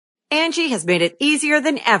Angie has made it easier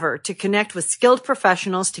than ever to connect with skilled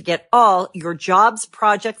professionals to get all your jobs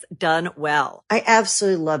projects done well. I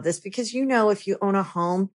absolutely love this because, if you own a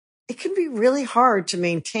home, it can be really hard to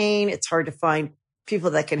maintain. It's hard to find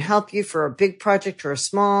people that can help you for a big project or a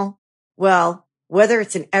small. Well, whether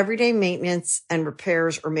it's in everyday maintenance and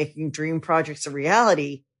repairs or making dream projects a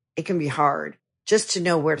reality, it can be hard just to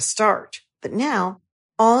know where to start. But now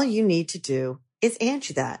all you need to do is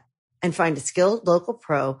Angie that and find a skilled local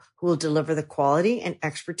pro who will deliver the quality and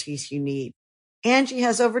expertise you need. Angie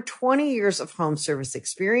has over 20 years of home service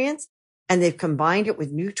experience, and they've combined it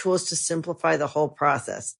with new tools to simplify the whole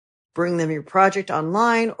process. Bring them your project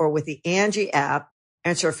online or with the Angie app,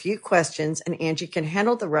 answer a few questions, and Angie can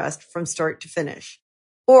handle the rest from start to finish.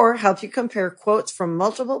 Or help you compare quotes from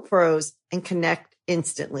multiple pros and connect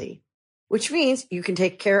instantly, which means you can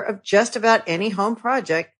take care of just about any home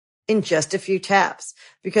project in just a few taps.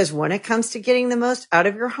 Because when it comes to getting the most out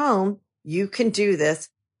of your home, you can do this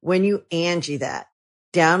when you Angie that.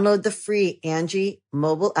 Download the free Angie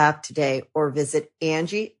mobile app today or visit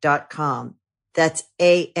Angie.com. That's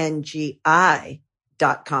ANGI.com.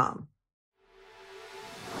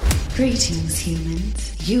 Greetings,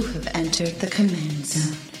 humans. You have entered the Command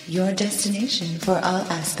Zone, your destination for all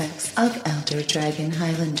aspects of Elder Dragon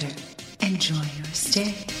Highlander. Enjoy your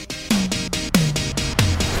stay.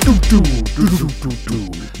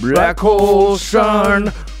 Black hole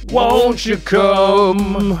sun, won't you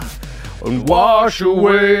come and wash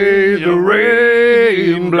away the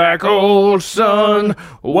rain? Black hole sun,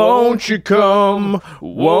 won't you come,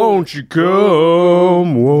 won't you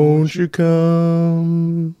come, won't you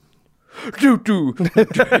come?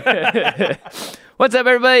 What's up,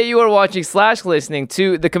 everybody? You are watching / listening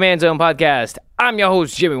to the Command Zone podcast. I'm your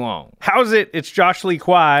host, Jimmy Wong. How's it? It's Josh Lee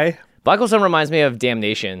Kwai. Black Hole Sun reminds me of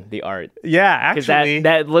Damnation, the art. Yeah, actually.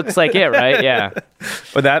 That looks like it, right? Yeah.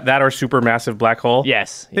 But that or Supermassive Black Hole?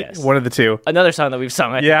 Yes. One of the two. Another song that we've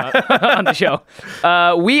sung on the show.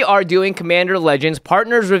 We are doing Commander Legends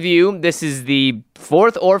Partners Review. This is the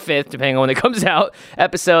 4th or 5th, depending on when it comes out,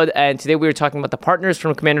 episode. And today we were talking about the partners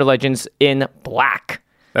from Commander Legends in black.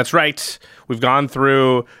 That's right. We've gone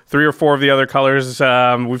through 3 or 4 of the other colors.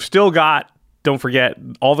 We've still got, don't forget,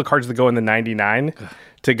 all the cards that go in the 99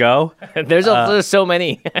 to go. There's so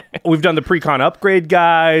many. We've done the pre-con upgrade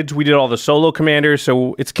guides. We did all the solo commanders.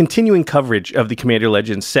 So it's continuing coverage of the Commander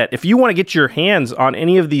Legends set. If you want to get your hands on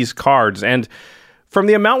any of these cards, and from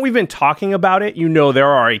the amount we've been talking about it, there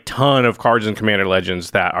are a ton of cards in Commander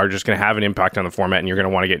Legends that are just going to have an impact on the format, and you're going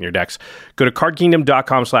to want to get in your decks. Go to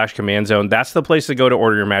cardkingdom.com/command zone. That's the place to go to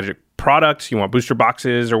order your Magic products. You want booster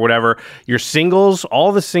boxes or whatever. Your singles,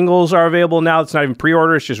 all the singles are available now. It's not even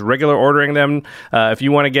pre-order. It's just regular ordering them. If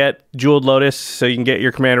you want to get Jeweled Lotus so you can get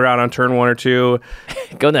your commander out on turn 1 or 2.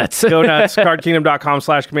 Go nuts. Go nuts.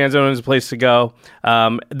 Cardkingdom.com/command zone is the place to go.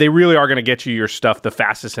 They really are going to get you your stuff the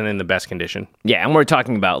fastest and in the best condition. Yeah, and we're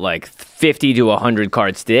talking about like 50 to 100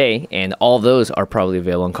 cards today, and all those are probably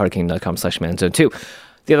available on cardkingdom.com/command zone too.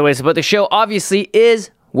 The other way to support the show, obviously, is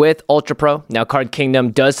with Ultra Pro. Now, Card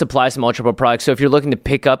Kingdom does supply some Ultra Pro products, so if you're looking to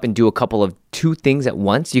pick up and do a couple of 2 things at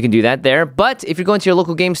once, you can do that there. But if you're going to your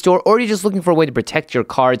local game store or you're just looking for a way to protect your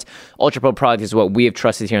cards, Ultra Pro product is what we have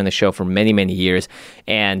trusted here on the show for many, many years.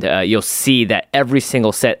 And you'll see that every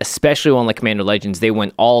single set, especially one like Commander Legends, they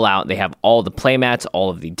went all out. They have all the playmats, all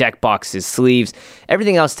of the deck boxes, sleeves,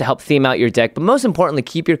 everything else to help theme out your deck. But most importantly,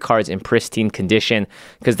 keep your cards in pristine condition,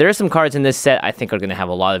 because there are some cards in this set I think are going to have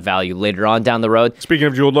a lot of value later on down the road. Speaking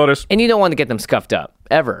of Jeweled Lotus. And you don't want to get them scuffed up,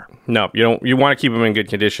 ever. No, you don't. You want to keep them in good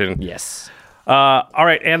condition. Yes. All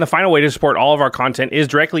right, and the final way to support all of our content is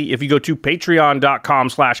directly if you go to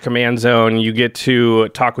patreon.com/command zone. You get to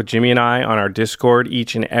talk with Jimmy and I on our Discord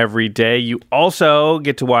each and every day. You also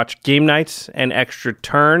get to watch game nights and extra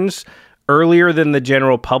turns earlier than the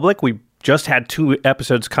general public. We just had 2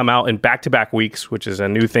 episodes come out in back-to-back weeks, which is a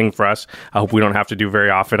new thing for us. I hope we don't have to do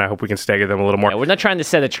very often. I hope we can stagger them a little more. Yeah, we're not trying to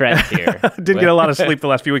set a trend here. Didn't get a lot of sleep the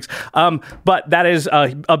last few weeks. But that is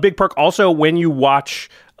a big perk. Also, when you watch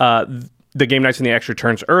the game nights and the extra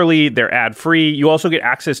turns early, they're ad-free. You also get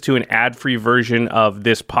access to an ad-free version of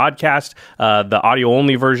this podcast, the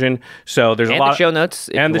audio-only version. So there's a lot of show notes.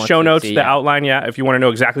 And the show notes, the outline, if you want to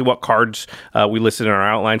know exactly what cards we listed in our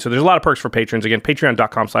outline. So there's a lot of perks for patrons. Again,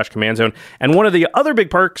 patreon.com/command zone. And one of the other big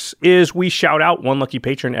perks is we shout out one lucky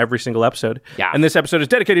patron every single episode. Yeah. And this episode is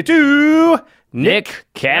dedicated to Nick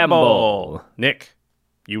Campbell. Nick,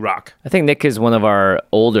 you rock. I think Nick is one of our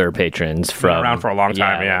older patrons from... Been around for a long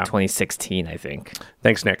time, 2016, I think.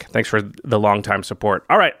 Thanks, Nick. Thanks for the long-time support.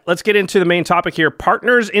 All right, let's get into the main topic here.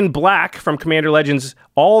 Partners in Black from Commander Legends.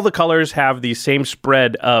 All the colors have the same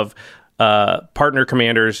spread of partner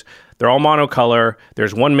commanders. They're all monocolor.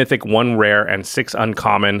 There's 1 mythic, 1 rare, and 6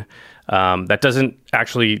 uncommon. That doesn't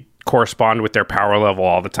actually correspond with their power level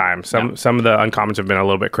all the time. Some of the uncommons have been a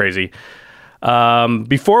little bit crazy.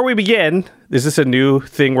 Before we begin, is this a new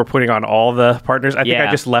thing we're putting on all the partners? I think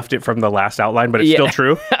I just left it from the last outline, but it's still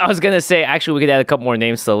true. I was going to say, actually, we could add a couple more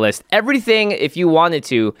names to the list. Everything, if you wanted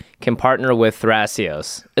to, can partner with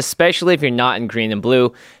Thrasios, especially if you're not in green and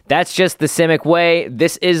blue. That's just the Simic way.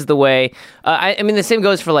 This is the way. I mean, the same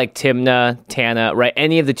goes for like Tymna, Tana, right?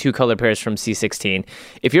 Any of the 2 color pairs from C16.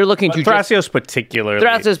 If you're looking to Thrasios particularly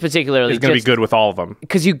is going to be good with all of them.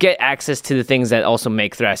 Because you get access to the things that also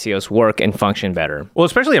make Thrasios work and function better. Well,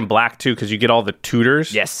 especially in black, too, because you get all the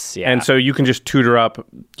tutors. Yes, yeah. And so you can just tutor up,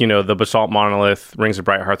 the Basalt Monolith, Rings of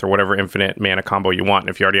Bright Hearth, or whatever infinite mana combo you want. And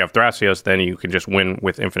if you already have Thrasios, then you can just win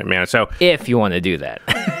with infinite mana. So if you want to do that.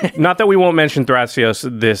 Not that we won't mention Thrasios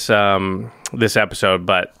this episode,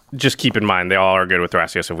 but just keep in mind they all are good with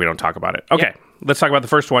Thrasios if we don't talk about it. Okay, Let's talk about the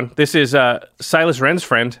first one. This is Silas Wren's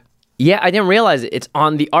friend. Yeah, I didn't realize it. It's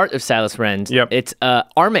on the art of Silas Wren. Yep. It's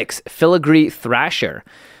Armix Filigree Thrasher.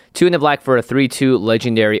 2 in the black for a 3/2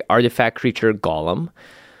 legendary artifact creature golem.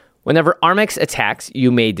 Whenever Armix attacks,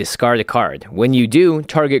 you may discard a card. When you do,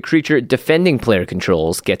 target creature defending player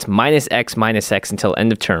controls gets -X until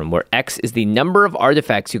end of turn, where X is the number of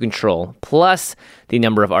artifacts you control plus the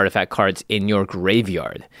number of artifact cards in your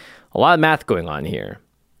graveyard. A lot of math going on here.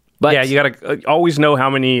 But yeah, you got to always know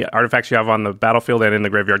how many artifacts you have on the battlefield and in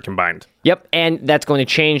the graveyard combined. Yep, and that's going to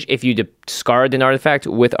change if you discard an artifact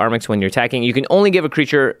with Armix when you're attacking. You can only give a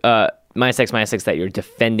creature -X that your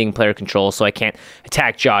defending player controls, so I can't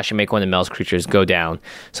attack Josh and make one of Mel's creatures go down.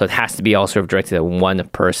 So it has to be all sort of directed at one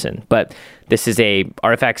person. But this is a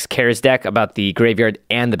Artifacts Cares deck about the graveyard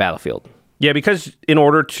and the battlefield. Yeah, because in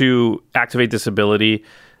order to activate this ability,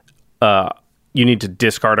 you need to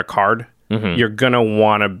discard a card. Mm-hmm. You're going to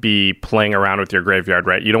want to be playing around with your graveyard,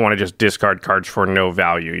 right? You don't want to just discard cards for no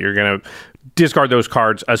value. You're going to discard those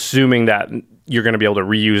cards assuming that you're going to be able to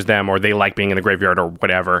reuse them or they like being in the graveyard or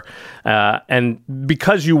whatever. And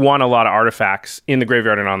because you want a lot of artifacts in the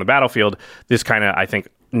graveyard and on the battlefield, this kind of, I think,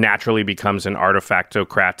 naturally becomes an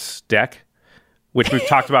Artifactocrats deck, which we've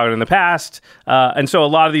talked about in the past. And so a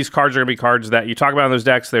lot of these cards are going to be cards that you talk about in those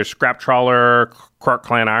decks. There's Scrap Trawler, Quark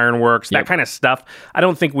Clan Ironworks, that kind of stuff. I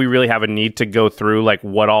don't think we really have a need to go through like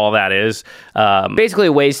what all that is. Basically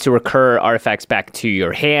ways to recur artifacts back to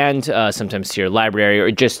your hand, sometimes to your library,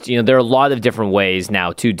 or just, there are a lot of different ways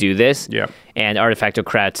now to do this. Yeah. And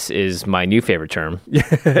Artifactocrats is my new favorite term.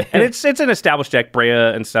 And it's an established deck, Brea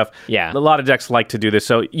and stuff. Yeah. A lot of decks like to do this.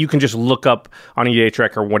 So you can just look up on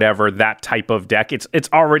EDHREC or whatever, that type of deck. It's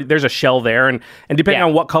already, there's a shell there. And depending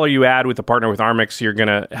on what color you add with the partner with Armix, you're going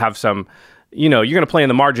to have some, you're going to play in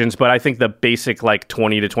the margins, but I think the basic like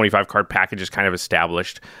 20 to 25 card package is kind of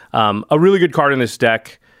established. A really good card in this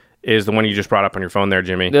deck is the one you just brought up on your phone there,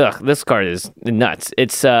 Jimmy. Ugh, this card is nuts.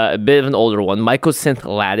 It's a bit of an older one. Mycosynth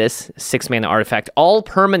Lattice, 6-mana artifact. All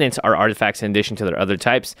permanents are artifacts in addition to their other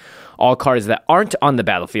types. All cards that aren't on the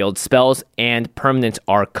battlefield, spells, and permanents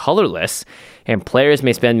are colorless, and players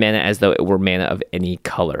may spend mana as though it were mana of any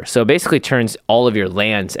color. So it basically turns all of your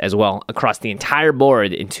lands as well across the entire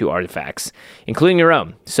board into artifacts, including your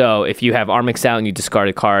own. So if you have Armix out and you discard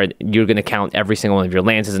a card, you're going to count every single one of your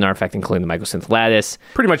lands as an artifact, including the Mycosynth Lattice.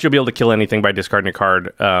 Pretty much you'll be able to kill anything by discarding a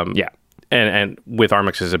card. And with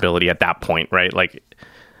Armix's ability at that point, right? Like,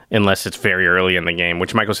 unless it's very early in the game,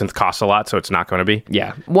 which Mycosynth costs a lot, so it's not going to be.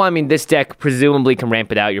 Yeah. Well, I mean, this deck presumably can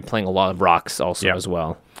ramp it out. You're playing a lot of rocks also as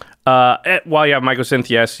well. While you have Mycosynth,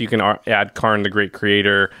 yes, you can add Karn the Great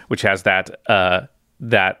Creator, which has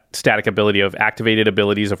that static ability of activated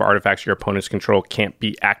abilities of artifacts your opponents control can't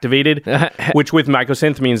be activated, which with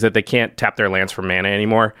Mycosynth means that they can't tap their lands for mana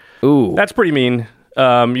anymore. Ooh. That's pretty mean.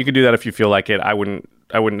 You could do that if you feel like it. I wouldn't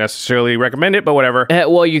necessarily recommend it, but whatever.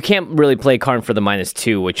 Well, you can't really play Karn for the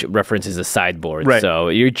 -2, which references a sideboard. Right. So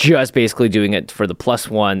you're just basically doing it for the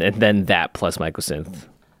 +1 and then that plus Mycosynth.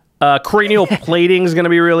 Cranial Plating is going to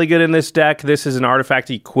be really good in this deck. This is an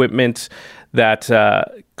artifact equipment that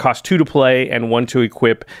costs 2 to play and 1 to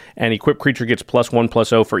equip, and equipped creature gets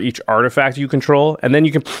 +1/+0 for each artifact you control, and then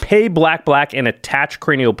you can pay black and attach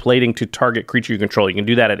Cranial Plating to target creature you control. You can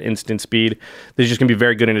do that at instant speed. This is just going to be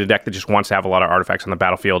very good in a deck that just wants to have a lot of artifacts on the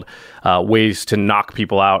battlefield. Ways to knock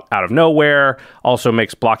people out of nowhere. Also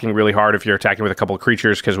makes blocking really hard if you're attacking with a couple of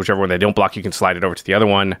creatures, because whichever one they don't block, you can slide it over to the other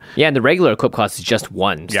one. Yeah, and the regular equip cost is just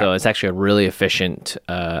 1, so it's actually a really efficient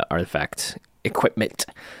artifact. equipment.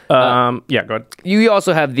 Yeah, go ahead. You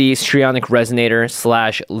also have the Strionic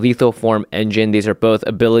Resonator / Lethal Form Engine. These are both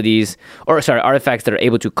artifacts that are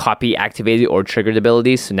able to copy activated or triggered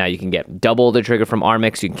abilities. So now you can get double the trigger from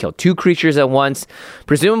Armix. You can kill 2 creatures at once.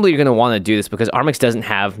 Presumably, you're going to want to do this because Armix doesn't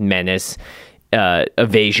have Menace,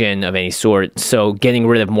 evasion of any sort. So getting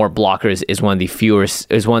rid of more blockers is one of the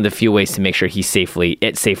few ways to make sure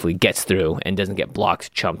it safely gets through and doesn't get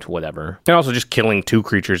blocked, chumped, whatever. And also just killing 2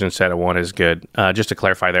 creatures instead of 1 is good. Just to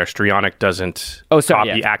clarify there, Strionic doesn't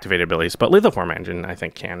copy activated abilities, but Lethal Form Engine I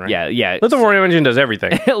think can, right? Yeah. Lethal Form Engine does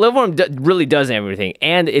everything. Lethal Form really does everything.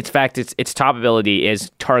 And its top ability is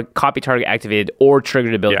copy target activated or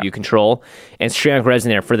triggered ability you control. And Strionic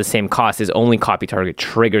Resonator for the same cost is only copy target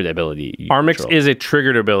triggered ability you Armix control. is a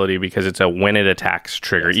triggered ability because it's a when it attacks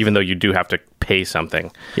trigger, even though you do have to pay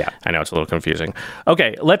something. Yeah. I know it's a little confusing.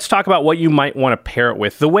 Okay, let's talk about what you might want to pair it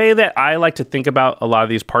with. The way that I like to think about a lot of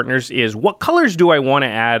these partners is what colors do I want to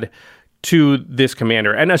add to this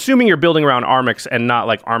commander? And assuming you're building around Armix and not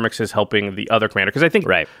like Armix is helping the other commander. Because I think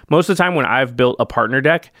most of the time when I've built a partner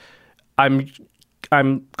deck,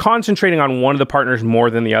 I'm concentrating on one of the partners more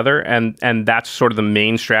than the other, and that's sort of the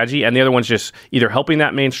main strategy. And the other one's just either helping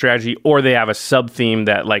that main strategy or they have a sub-theme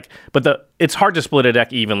that it's hard to split a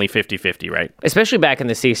deck evenly 50-50, right? Especially back in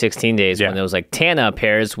the C16 days when there was like Tana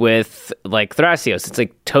pairs with like Thrasios. It's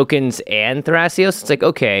like tokens and Thrasios. It's like,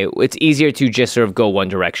 okay, it's easier to just sort of go one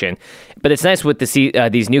direction. But it's nice with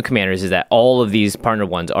these new commanders is that all of these partner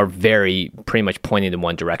ones are pretty much pointed in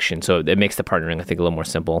one direction. So it makes the partnering, I think, a little more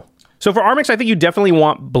simple. So for Armix, I think you definitely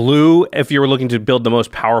want blue if you're looking to build the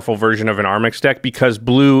most powerful version of an Armix deck, because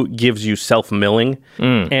blue gives you self-milling.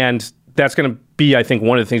 And that's going to be, I think,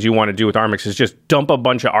 one of the things you want to do with Armix is just dump a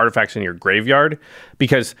bunch of artifacts in your graveyard,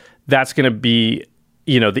 because that's going to be,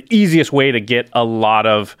 the easiest way to get a lot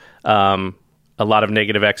of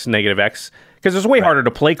negative X, because it's way harder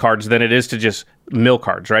to play cards than it is to just mill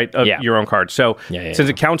cards, right? Your own cards. So since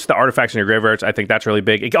it counts the artifacts in your graveyards, I think that's really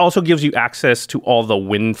big. It also gives you access to all the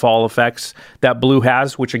windfall effects that blue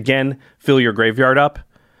has, which again, fill your graveyard up.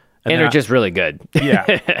 And they're just really good.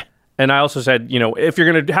 Yeah. And I also said, if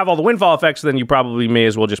you're going to have all the windfall effects, then you probably may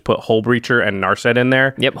as well just put Hull Breacher and Narset in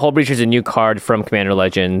there. Yep, Hull Breacher is a new card from Commander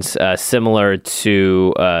Legends, similar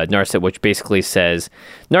to Narset, which basically says,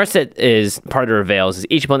 Narset is part of the Veils, is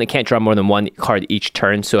each opponent can't draw more than one card each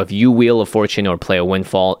turn, so if you Wheel of Fortune or play a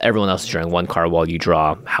Windfall, everyone else is drawing one card while you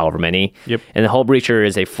draw however many. Yep. And the Hull Breacher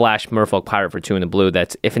is a flash Merfolk Pirate for 2 in the blue,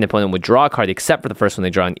 that's if an opponent would draw a card except for the first one they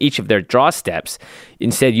draw in each of their draw steps,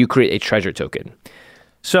 instead you create a treasure token.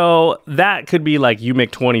 So that could be like you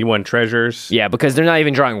make 21 treasures. Yeah, because they're not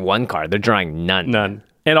even drawing one card. They're drawing none.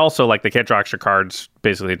 And also, like, they can't draw extra cards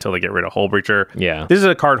basically until they get rid of Hull Breacher. Yeah. This is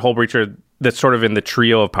a card, Hull Breacher, that's sort of in the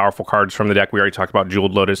trio of powerful cards from the deck. We already talked about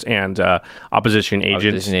Jeweled Lotus and Opposition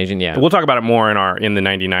Agent. Opposition Agent, yeah. We'll talk about it more in the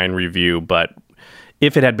 99 review, but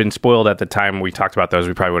if it had been spoiled at the time we talked about those,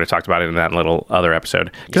 we probably would have talked about it in that little other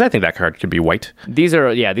episode, because I think that card could be white. These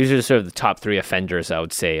are sort of the top 3 offenders, I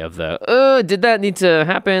would say, of the, did that need to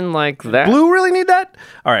happen like that? Blue really need that?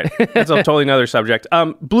 All right, that's a totally another subject.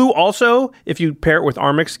 Blue also, if you pair it with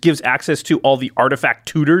Armix, gives access to all the artifact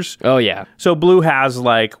tutors. Oh, yeah. So blue has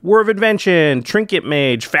like War of Invention, Trinket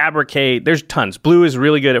Mage, Fabricate. There's tons. Blue is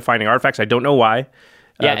really good at finding artifacts. I don't know why.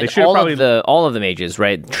 Yeah, they should all of the mages,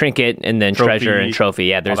 right? Trinket and then Treasure and Trophy.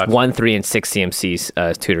 Yeah, there's 1, 3, and 6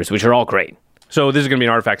 CMC tutors, which are all great. So this is going to be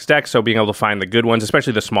an artifacts deck, so being able to find the good ones,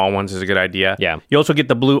 especially the small ones, is a good idea. Yeah. You also get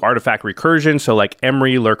the blue artifact recursion, so like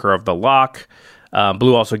Emery, Lurker of the Lock.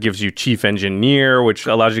 Blue also gives you Chief Engineer, which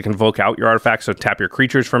allows you to convoke out your artifacts, so tap your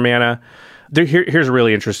creatures for mana. Here's a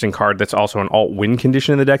really interesting card that's also an alt-win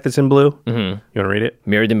condition in the deck that's in blue. Mm-hmm. You want to read it?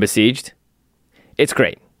 Mirrored and Besieged. It's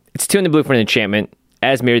great. It's 2 in the blue for an enchantment.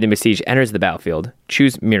 As Mirrored and Besieged enters the battlefield,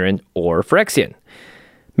 choose Mirren or Phyrexian.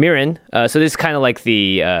 Mirren, so this is kind of like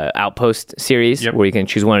the Outpost series, where you can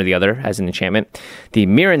choose one or the other as an enchantment. The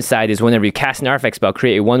Mirren side is whenever you cast an artifact spell,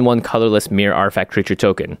 create a 1/1 colorless mirror artifact creature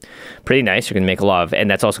token. Pretty nice. You're going to make a lot of, and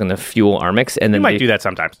that's also going to fuel Armix. And then you might do that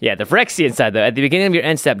sometimes. Yeah, the Phyrexian side, though, at the beginning of your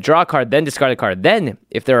end step, draw a card, then discard a card. Then,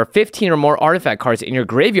 if there are 15 or more artifact cards in your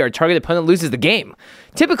graveyard, target opponent loses the game.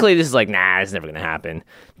 Typically, this is like, nah, it's never going to happen.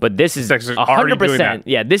 But this is 100%.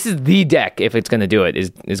 Yeah, this is the deck, if it's going to do it,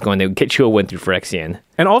 is going to get you a win through Phyrexian.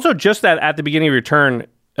 And also, just that at the beginning of your turn,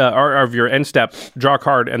 or of your end step, draw a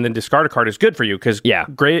card and then discard a card is good for you, because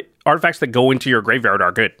great artifacts that go into your graveyard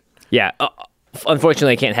are good. Yeah.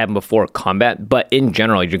 Unfortunately, it can't happen before combat, but in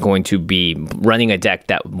general, you're going to be running a deck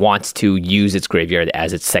that wants to use its graveyard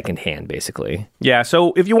as its second hand, basically. Yeah,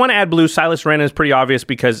 so if you want to add blue, Silas Wren is pretty obvious,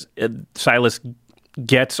 because Silas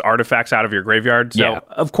gets artifacts out of your graveyard. So, Yeah.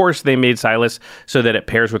 of course, they made Silas so that it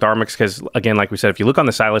pairs with Armix because, again, like we said, if you look on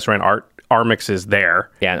the Silas Ren art, Armix is there.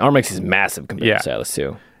 Yeah, and Armix is massive compared Yeah. to Silas,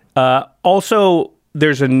 too. Also,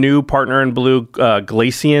 there's a new partner in blue,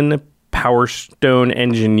 Glacian Power Stone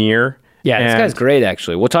Engineer. Yeah, this And- guy's great,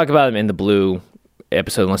 actually. We'll talk about him in the blue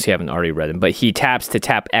episode unless you haven't already read him. But he taps to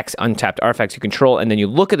tap X untapped artifacts you control, and then you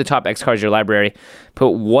look at the top X cards of your library,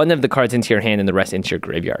 put one of the cards into your hand and the rest into your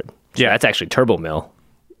graveyard. So Yeah. that's actually Turbo Mill.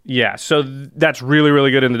 Yeah, so that's really, really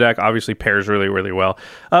good in the deck. Obviously, pairs really, really well.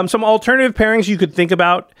 Some alternative pairings you could think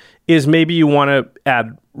about is maybe you want to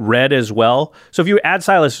add red as well. So if you add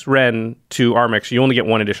Silas Ren to Armix, you only get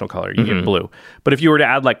one additional color. You get blue. But if you were to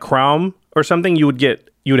add like Crown or something, you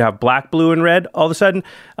would have black, blue, and red all of a sudden.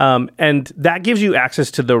 And that gives you access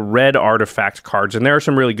to the red artifact cards. And there are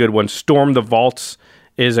some really good ones. Storm the Vaults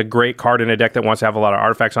is a great card in a deck that wants to have a lot of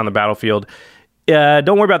artifacts on the battlefield.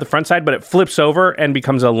 Don't worry about the front side, but it flips over and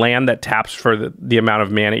becomes a land that taps for the amount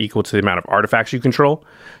of mana equal to the amount of artifacts you control.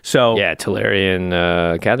 So Yeah,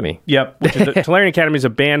 Tolarian Academy. Yep. Which is Tolarian Academy is a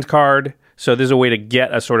banned card, so this is a way to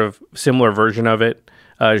get a sort of similar version of it.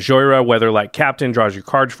 Joyra, Weatherlight Captain, draws you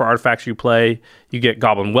cards for artifacts you play. You get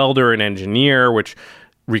Goblin Welder and Engineer, which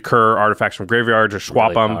recur artifacts from graveyards or swap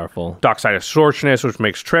Really them. powerful. Dockside Extortionist, which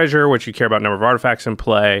makes treasure, which you care about number of artifacts in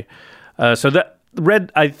play. So that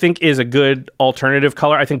red, I think, is a good alternative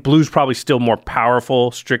color. I think blue's probably still more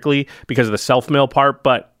powerful strictly because of the self-mill part,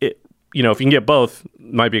 but if you can get both,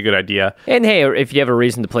 might be a good idea. And hey, if you have a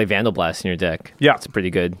reason to play Vandal Blast in your deck, Yeah. it's pretty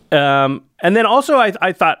good. And then also,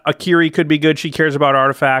 I thought Akiri could be good. She cares about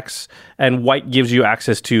artifacts, and white gives you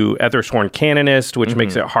access to Ethersworn Canonist, which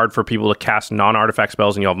makes it hard for people to cast non-artifact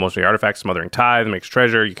spells, and you have mostly artifacts. Smothering Tithe makes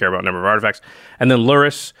treasure. You care about number of artifacts. And then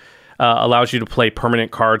Luris allows you to play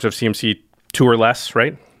permanent cards of CMC 2 or less,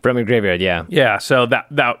 right? From your graveyard, yeah. Yeah, so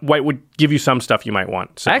that white would give you some stuff you might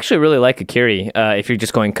want. So. I actually really like Akiri if you're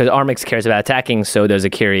just going, because Armix cares about attacking, so does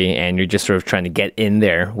Akiri, and you're just sort of trying to get in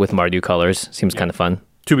there with Mardu colors. Seems kind of fun.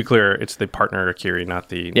 To be clear, it's the partner Akiri, not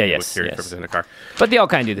the yes, Akiri yes. for Zendikar. But they all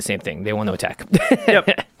kind of do the same thing. They want to attack.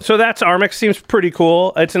 Yep. So that's Armix. Seems pretty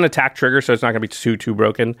cool. It's an attack trigger, so it's not going to be too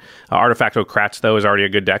broken. Artifacto Kratz, though, is already a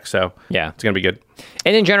good deck, so Yeah. it's going to be good.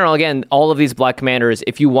 And in general, again, all of these black commanders,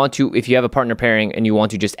 if you have a partner pairing and you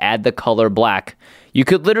want to just add the color black, you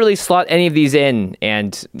could literally slot any of these in,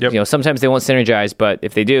 and Yep. sometimes they won't synergize, but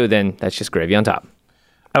if they do, then that's just gravy on top.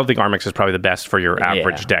 I don't think Armix is probably the best for your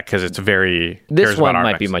average deck because it's very... This cares one about might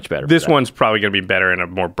artifacts. be much better for This that. one's probably going to be better in a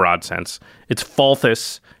more broad sense. It's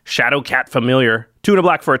Falthus, Shadowcat Familiar, 2 and a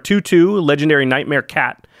black for a 2/2, legendary Nightmare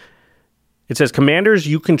Cat. It says, commanders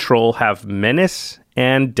you control have Menace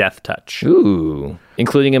and Death Touch. Ooh.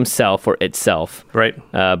 Including himself or itself. Right?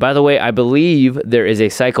 By the way, I believe there is a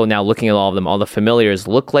cycle now looking at all of them. All the familiars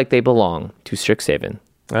look like they belong to Strixhaven.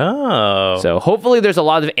 Oh. So hopefully there's a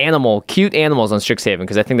lot of cute animals on Strixhaven,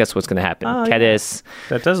 because I think that's what's going to happen. Oh, Kedis.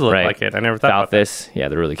 That does look Right. like it. I never thought about that. Falthus. Yeah,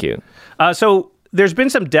 they're really cute. So there's been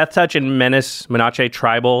some Death Touch and Menace, Menace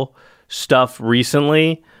Tribal stuff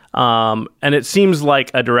recently. And it seems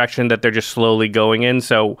like a direction that they're just slowly going in.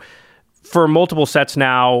 So for multiple sets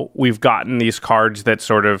now, we've gotten these cards that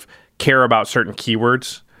sort of care about certain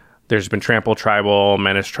keywords. There's been Trample Tribal,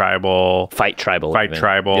 Menace Tribal, Fight Tribal. Fight even.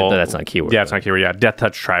 Tribal. Yeah, that's not a keyword. Yeah, it's not a keyword. Yeah, Death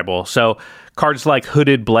Touch Tribal. So cards like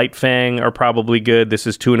Hooded Blightfang are probably good. This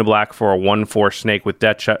is 2 and a black for a 1/4 snake with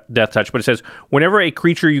Death Touch. But it says, whenever a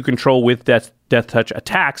creature you control with Death Touch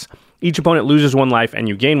attacks, each opponent loses 1 life and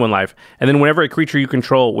you gain 1 life. And then whenever a creature you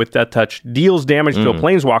control with Death Touch deals damage to a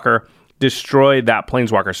Planeswalker, destroy that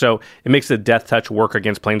Planeswalker. So it makes the Death Touch work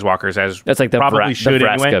against Planeswalkers as That's like the probably should the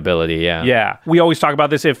Vraska anyway. ability, yeah. Yeah. We always talk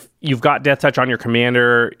about this. If you've got Death Touch on your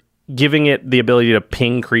commander, giving it the ability to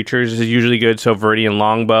ping creatures is usually good. So Viridian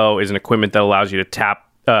Longbow is an equipment that allows you to tap,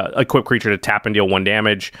 equip creature to tap and deal 1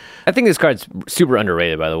 damage. I think this card's super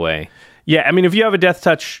underrated, by the way. Yeah, I mean, if you have a Death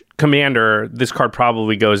Touch commander, this card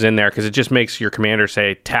probably goes in there because it just makes your commander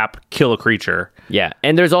say, tap, kill a creature. Yeah,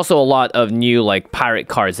 and there's also a lot of new pirate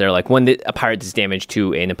cards that are when a pirate does damage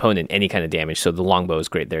to an opponent, any kind of damage, so the longbow is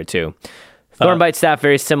great there too. Thornbite Staff,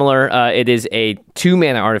 very similar. It is a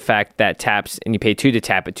 2-mana artifact that taps, and you pay 2 to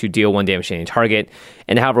tap it to deal 1 damage to any target.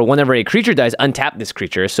 And however, whenever a creature dies, untap this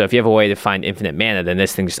creature. So if you have a way to find infinite mana, then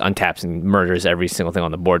this thing just untaps and murders every single thing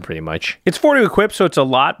on the board pretty much. It's 4 to equip, so it's a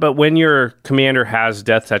lot, but when your commander has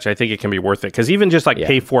Death Touch, I think it can be worth it. Because even just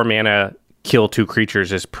pay 4 mana, kill 2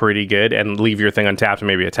 creatures is pretty good, and leave your thing untapped and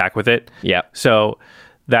maybe attack with it. Yeah. So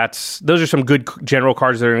those are some good general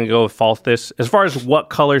cards that are going to go with Falthus. As far as what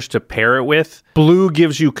colors to pair it with, blue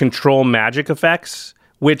gives you control magic effects,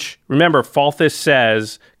 which, remember, Falthus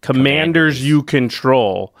says commanders you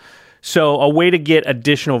control. So a way to get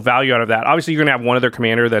additional value out of that. Obviously, you're going to have one other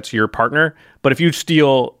commander that's your partner. But if you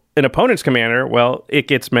steal an opponent's commander, well, it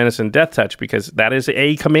gets Menace and Death Touch because that is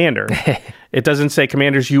a commander. It doesn't say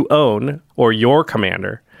commanders you own or your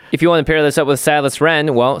commander. If you want to pair this up with Silas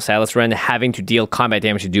Wren, well, Silas Wren having to deal combat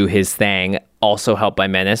damage to do his thing, also helped by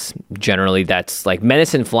Menace. Generally, that's like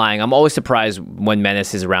Menace and flying. I'm always surprised when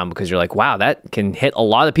Menace is around because you're like, wow, that can hit a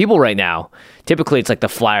lot of people right now. Typically, it's like the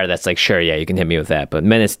flyer that's like, sure, yeah, you can hit me with that. But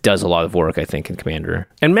Menace does a lot of work, I think, in Commander.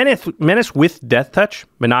 And Menace with Death Touch,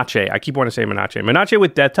 Menace. I keep wanting to say Menace. Menace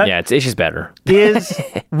with Death Touch. Yeah, it's just better. Is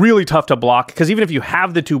really tough to block because even if you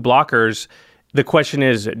have the two blockers, the question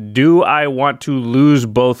is, do I want to lose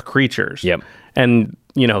both creatures? Yep. And,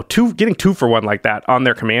 getting 2 for 1 like that on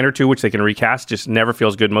their commander too, which they can recast, just never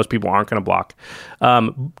feels good. Most people aren't going to block.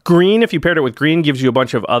 Green, if you paired it with green, gives you a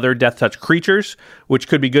bunch of other Death Touch creatures, which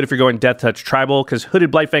could be good if you're going Death Touch tribal, because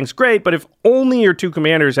Hooded Blightfang's great, but if only your 2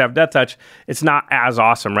 commanders have Death Touch, it's not as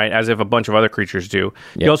awesome, right? As if a bunch of other creatures do.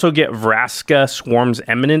 Yep. You also get Vraska Swarm's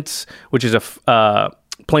Eminence, which is a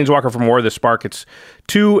Planeswalker from War of the Spark. It's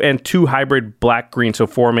 2 and 2 hybrid black-green, so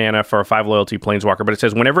 4 mana for a 5 loyalty Planeswalker. But it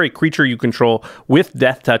says, whenever a creature you control with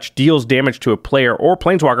Death Touch deals damage to a player or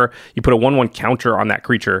Planeswalker, you put a 1/1 counter on that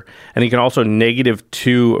creature. And you can also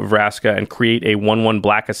 -2 Vraska and create a 1/1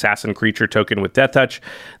 black assassin creature token with Death Touch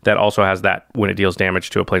that also has that when it deals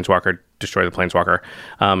damage to a Planeswalker, destroy the Planeswalker.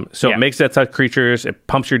 It makes Death Touch creatures, it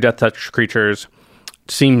pumps your Death Touch creatures.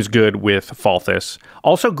 Seems good with Falthus.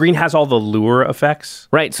 Also, green has all the lure effects.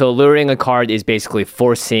 Right, so luring a card is basically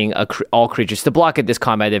forcing all creatures to block at this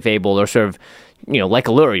combat if able, or sort of, like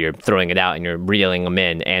a lure, you're throwing it out and you're reeling them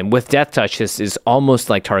in. And with Death Touch, this is almost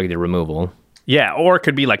like targeted removal. Yeah, or it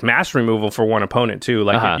could be like mass removal for one opponent, too.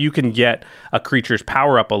 Like, if you can get a creature's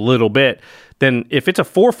power up a little bit, then if it's a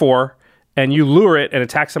 4/4 and you lure it and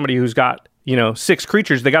attack somebody who's got, 6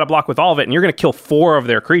 creatures, they got to block with all of it, and you're going to kill 4 of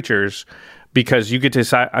their creatures, because you get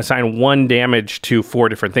to assign 1 damage to 4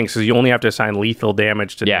 different things. So you only have to assign lethal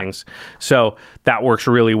damage to things. So that works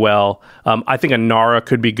really well. I think Anara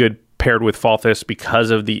could be good paired with Falthus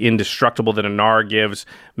because of the indestructible that Anara gives.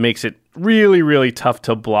 Makes it really, really tough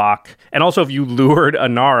to block. And also, if you lured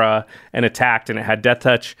Anara and attacked and it had Death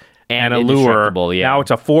Touch and a lure, now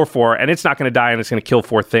it's a 4/4 and it's not going to die and it's going to kill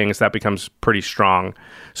 4 things. That becomes pretty strong.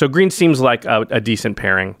 So green seems like a decent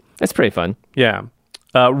pairing. That's pretty fun. Yeah.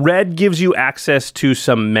 Red gives you access to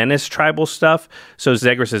some Menace tribal stuff. So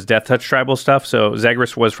Zagreus is Death Touch tribal stuff. So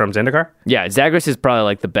Zagreus was from Zendikar? Yeah, Zagreus is probably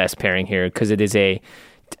like the best pairing here because it is a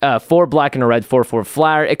 4 black and a red 4/4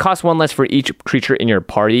 flyer. It costs 1 less for each creature in your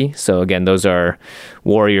party. So again, those are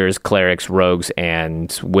warriors, clerics, rogues,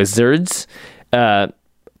 and wizards.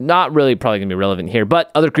 Not really probably going to be relevant here,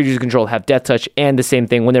 but other creatures you control have Death Touch, and the same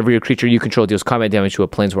thing, whenever your creature you control deals combat damage to a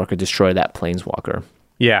Planeswalker, destroy that Planeswalker.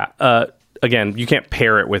 Yeah, again, you can't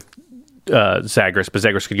pair it with Zagreus, but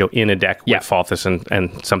Zagreus could go in a deck with Falthus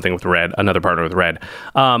and something with red, another partner with red.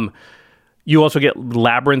 You also get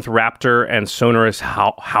Labyrinth Raptor and Sonorous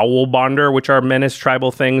Howlbonder, which are Menace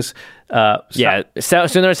tribal things.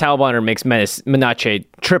 Sonorous Howlbonder makes Menace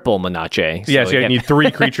triple Menace. So you need 3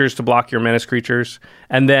 creatures to block your Menace creatures.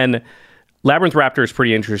 And then Labyrinth Raptor is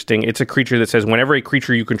pretty interesting. It's a creature that says whenever a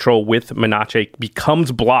creature you control with Menace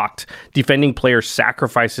becomes blocked, defending player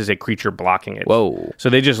sacrifices a creature blocking it. Whoa. So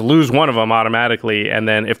they just lose one of them automatically, and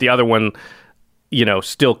then if the other one,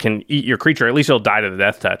 still can eat your creature, at least it'll die to the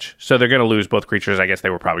Death Touch. So they're going to lose both creatures. I guess they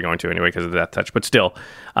were probably going to anyway because of the Death Touch, but still.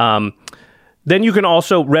 Then you can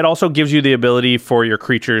red also gives you the ability for your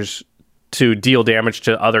creatures to deal damage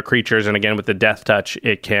to other creatures, and again, with the Death Touch,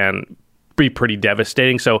 it can be pretty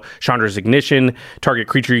devastating. So Chandra's Ignition, target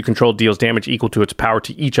creature you control deals damage equal to its power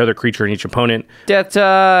to each other creature and each opponent. Death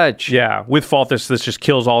Touch! Yeah, with Falthus, this just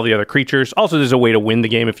kills all the other creatures. Also, there's a way to win the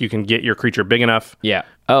game if you can get your creature big enough. Yeah.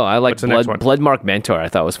 Oh, I like Bloodmark Mentor. I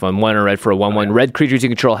thought was fun. 1 or red for a 1/1. Red creatures you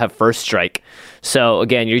control have first strike. So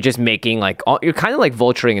again, you're just making you're kind of like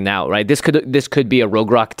vulturing it out, right? This could be a Rogue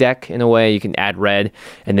Rock deck in a way. You can add red,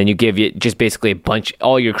 and then you give it just basically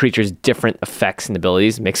all your creatures different effects and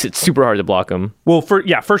abilities. Makes it super hard to block them. Well,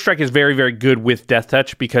 first strike is very, very good with Death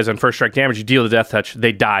Touch because on first strike damage, you deal the Death Touch,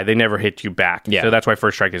 they die, they never hit you back. Yeah. So that's why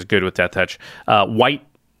first strike is good with Death Touch. White,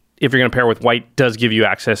 if you're going to pair with white, does give you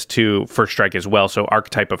access to first strike as well. So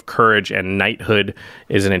Archetype of Courage and Knighthood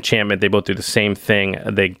is an enchantment. They both do the same thing.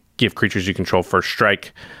 They give creatures you control first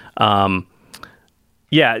strike. I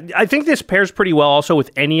think this pairs pretty well also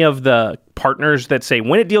with any of the partners that say,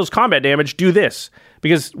 when it deals combat damage, do this.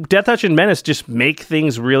 Because Death Touch and Menace just make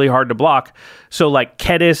things really hard to block. So like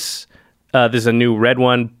Kedis, there's a new red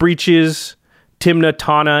one, Breaches, Timna,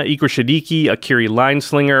 Tana, Ikra Shadiki, Akiri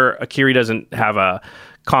Lineslinger. Akiri doesn't have a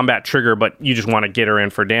combat trigger, but you just want to get her in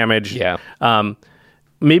for damage. Yeah.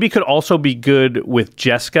 Maybe could also be good with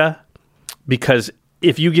Jeska, because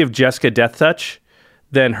if you give Jeska Death Touch,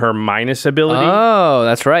 then her minus ability. Oh,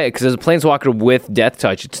 that's right. Because as a planeswalker with Death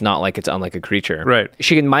Touch, it's not like it's unlike a creature. Right.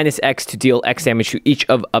 She can minus X to deal X damage to each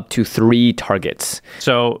of up to 3 targets.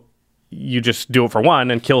 So you just do it for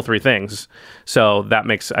 1 and kill 3 things. So that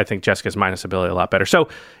makes, I think, Jeska's minus ability a lot better. So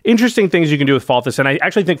interesting things you can do with Falthus. And I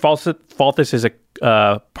actually think Falthus is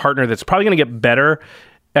a partner that's probably going to get better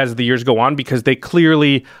as the years go on, because they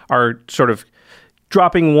clearly are sort of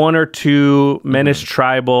dropping 1 or 2 Menace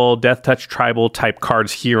Tribal, Death Touch Tribal type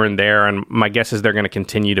cards here and there, and my guess is they're going to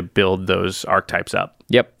continue to build those archetypes up.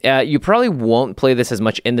 Yep. You probably won't play this as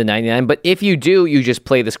much in the 99, but if you do, you just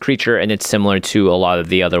play this creature, and it's similar to a lot of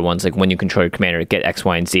the other ones, like when you control your commander, get X,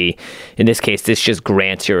 Y, and Z. In this case, this just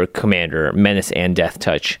grants your commander Menace and Death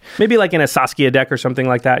Touch. Maybe like in a Saskia deck or something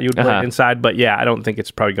like that, you would play it inside, but yeah, I don't think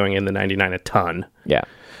it's probably going in the 99 a ton. Yeah.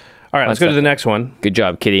 All right, let's go to the next one. Good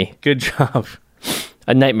job, Kitty. Good job.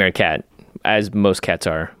 A nightmare cat, as most cats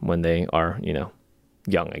are when they are,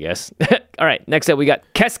 young, I guess. All right, next up we got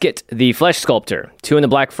Keskit, the Flesh Sculptor. 2 in the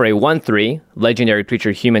black for a 1/3, legendary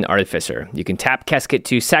creature, human artificer. You can tap Keskit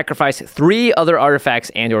to sacrifice 3 other artifacts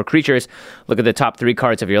and or creatures. Look at the top 3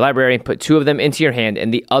 cards of your library, put 2 of them into your hand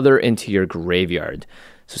and the other into your graveyard.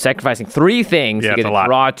 So sacrificing 3 things, you get to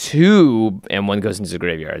draw 2, and 1 goes into the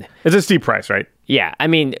graveyard. It's a steep price, right? Yeah, I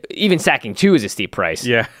mean, even sacking 2 is a steep price.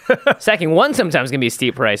 Yeah. Sacking 1 sometimes can be a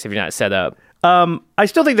steep price if you're not set up. I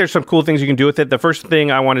still think there's some cool things you can do with it. The first thing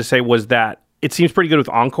I wanted to say was that it seems pretty good with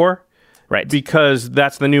Encore. Right. Because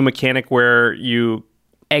that's the new mechanic where you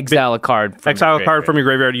exile a card from your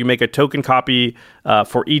graveyard. You make a token copy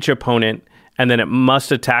for each opponent, and then it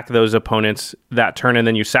must attack those opponents that turn, and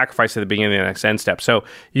then you sacrifice at the beginning of the next end step. So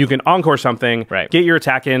you can Encore something, get your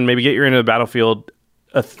attack in, maybe get your into the battlefield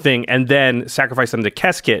a thing, and then sacrifice them to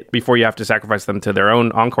Keskit before you have to sacrifice them to their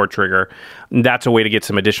own Encore trigger. And that's a way to get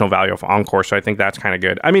some additional value off Encore, so I think that's kind of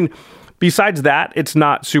good. I mean, besides that, it's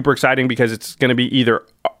not super exciting because it's going to be either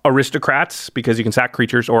Aristocrats, because you can sack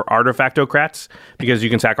creatures, or Artifactocrats, because you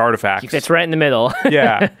can sack artifacts. It's right in the middle.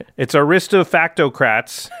 Yeah, it's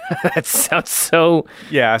Aristofactocrats. That sounds so...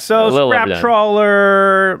 Yeah, so Scrap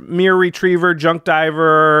Trawler, Mirror Retriever, Junk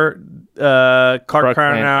Diver, Clark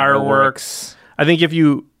Crown Ironworks. I think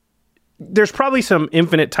there's probably some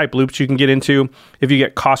infinite type loops you can get into if you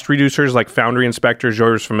get cost reducers like Foundry Inspector,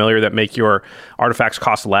 Jor's Familiar, that make your artifacts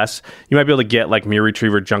cost less. You might be able to get like Mirror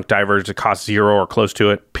Retriever, Junk Divers that cost 0 or close to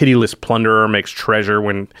it. Pitiless Plunderer makes treasure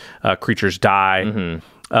when creatures die.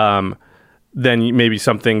 Mm-hmm. Then maybe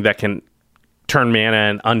something that can turn mana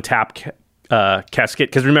and untap Keskit,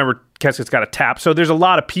 because remember, Keskit's got a tap. So there's a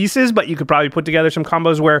lot of pieces, but you could probably put together some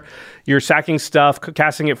combos where you're sacking stuff,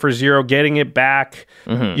 casting it for 0, getting it back,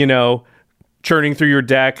 churning through your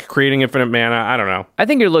deck, creating infinite mana. I don't know. I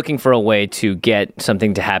think you're looking for a way to get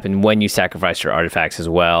something to happen when you sacrifice your artifacts as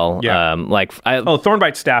well. Yeah.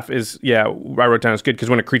 Thornbite Staff is, I wrote down, it's good because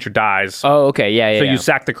when a creature dies. Oh, okay. Yeah. So you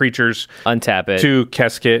sack the creatures. Untap it. To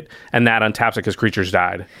Keskit, and that untaps it because creatures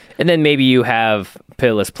died. And then maybe you have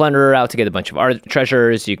Pitiless Plunderer out to get a bunch of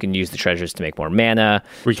treasures. You can use the treasures to make more mana.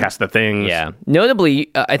 Recast the things. Yeah.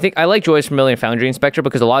 Notably, I think I like Joy's Familiar and Foundry Inspector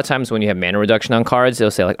because a lot of times when you have mana reduction on cards,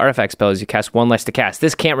 they'll say like artifact spells, you cast 1 less to cast.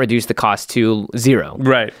 This can't reduce the cost to 0.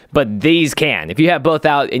 Right. But these can. If you have both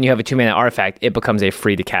out and you have a 2-mana artifact, it becomes a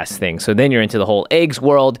free to cast thing. So then you're into the whole eggs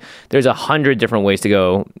world. There's 100 different ways to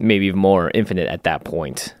go, maybe even more infinite at that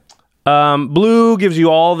point. Blue gives you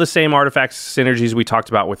all the same artifacts synergies we talked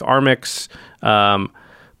about with Armix.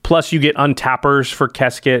 Plus, you get untappers for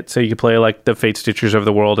Keskit, so you can play like the Fate Stitchers of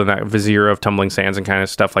the world and that Vizier of Tumbling Sands and kind of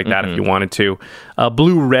stuff like that if you wanted to.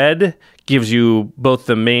 Blue-red gives you both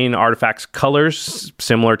the main artifacts colors,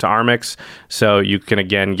 similar to Armix, so you can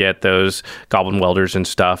again get those Goblin Welders and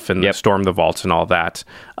stuff, and Storm the Vaults and all that.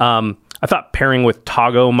 I thought pairing with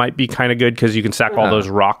Tago might be kind of good because you can sack all those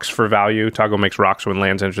rocks for value. Tago makes rocks when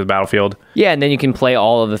lands enter the battlefield. Yeah, and then you can play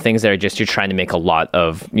all of the things that are just you're trying to make a lot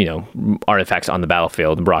of, artifacts on the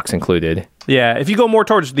battlefield, rocks included. Yeah, if you go more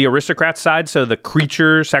towards the aristocrat side, so the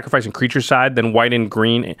creature, sacrificing creature side, then white and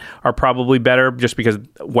green are probably better just because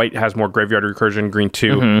white has more graveyard recursion, green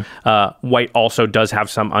too. Mm-hmm. White also does have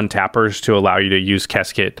some untappers to allow you to use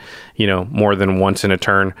Keskit, more than once in a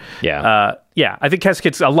turn. Yeah. I think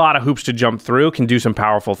Keskit's a lot of hoops to jump through, can do some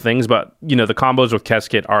powerful things, but, the combos with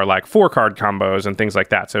Keskit are like 4-card combos and things like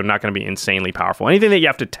that, so not going to be insanely powerful. Anything that you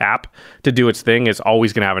have to tap to do its thing is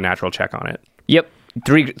always going to have a natural check on it. Yep.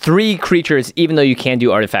 three creatures, even though you can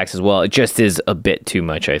do artifacts as well, it just is a bit too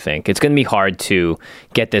much, I think. It's going to be hard to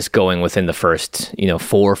get this going within the first,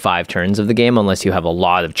 4 or 5 turns of the game, unless you have a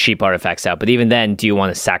lot of cheap artifacts out. But even then, do you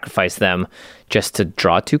want to sacrifice them just to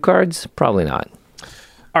draw 2 cards? Probably not.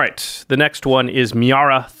 All right, the next one is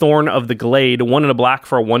Miara, Thorn of the Glade, 1 and a black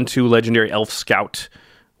for a 1/2 legendary elf scout.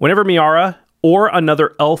 Whenever Miara or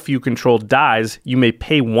another elf you control dies, you may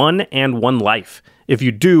pay 1 and 1 life. If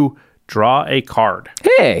you do, draw a card.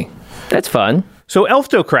 Hey, that's fun. So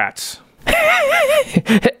Elftocrats.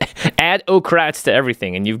 Add Ocrats to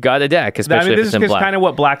everything, and you've got a deck, especially if it's in black. This is kind of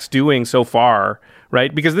what Black's doing so far,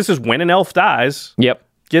 right? Because this is when an elf dies. Yep.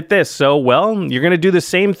 Get this. So, you're going to do the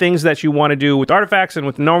same things that you want to do with artifacts and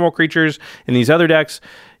with normal creatures in these other decks.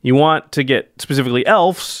 You want to get specifically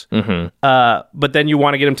elves, but then you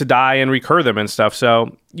want to get them to die and recur them and stuff.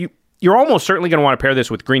 So you're almost certainly going to want to pair this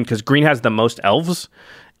with green because green has the most elves.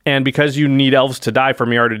 And because you need elves to die for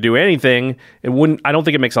Miara to do anything, I don't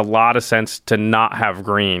think it makes a lot of sense to not have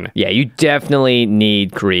green. Yeah, you definitely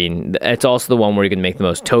need green. It's also the one where you can make the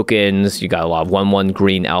most tokens. You got a lot of 1/1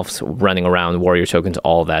 green elves running around, warrior tokens,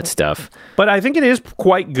 all of that stuff. But I think it is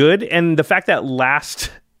quite good. And the fact that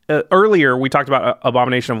earlier we talked about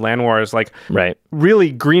Abomination of Land Wars, right. Really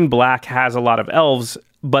green-black has a lot of elves,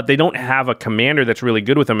 but they don't have a commander that's really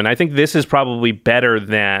good with them. And I think this is probably better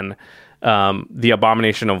than the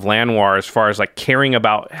Abomination of Land War as far as caring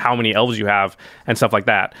about how many elves you have and stuff like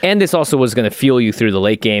that. And this also was going to fuel you through the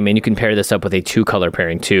late game, and you can pair this up with a 2-color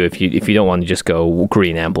pairing too if you don't want to just go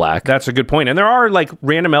green and black. That's a good point. And there are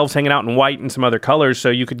random elves hanging out in white and some other colors,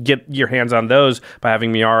 so you could get your hands on those by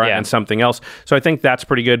having Miara and something else. So I think that's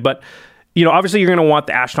pretty good. But obviously you're going to want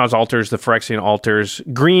the Ashnod's Altars, the Phyrexian Altars.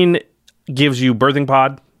 Green gives you Birthing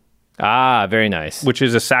Pod. Ah, very nice. Which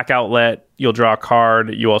is a sack outlet. You'll draw a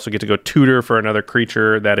card. You also get to go tutor for another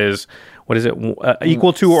creature that is, what is it,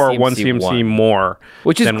 equal to or 1 CMC more.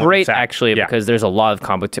 Which is great, actually, because there's a lot of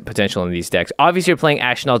combo potential in these decks. Obviously, you're playing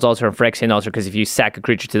Ashnod's Altar and Phyrexian Altar because if you sack a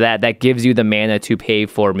creature to that gives you the mana to pay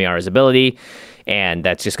for Miara's ability, and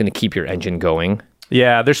that's just going to keep your engine going.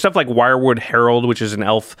 Yeah, there's stuff like Wirewood Herald, which is an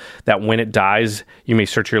elf that when it dies, you may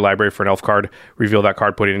search your library for an elf card, reveal that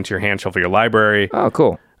card, put it into your hand, shuffle your library. Oh,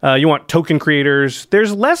 cool. You want token creators.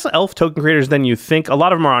 There's less elf token creators than you think. A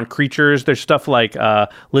lot of them are on creatures. There's stuff like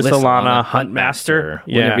Lissalana, Huntmaster.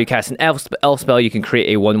 Whenever you cast an elf spell, you can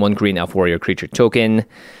create a 1/1 green elf warrior creature token.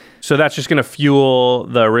 So that's just going to fuel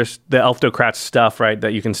the Elftocrat stuff, right?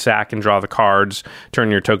 That you can sack and draw the cards, turn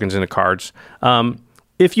your tokens into cards.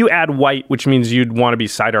 If you add white, which means you'd want to be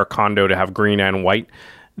Sidar Kondo to have green and white,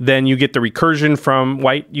 then you get the recursion from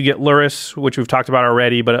white. You get Luris, which we've talked about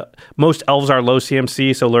already, but most elves are low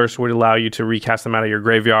CMC, so Luris would allow you to recast them out of your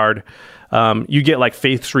graveyard. You get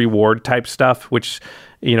Faith's Reward type stuff, which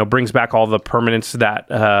brings back all the permanents that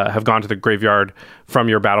have gone to the graveyard from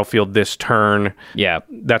your battlefield this turn. Yeah.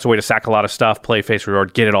 That's a way to sack a lot of stuff, play Faith's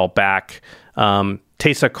Reward, get it all back.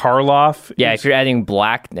 Teysa Karlov. Yeah, if you're adding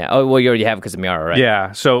black now. Oh, well, you already have because of Miara, right?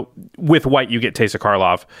 Yeah, so with white, you get Teysa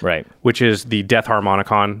Karlov. Right. Which is the Death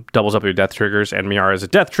Harmonicon, doubles up your death triggers, and Miara is a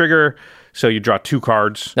death trigger, so you draw 2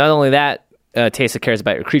 cards. Not only that, Teysa cares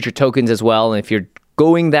about your creature tokens as well, and if you're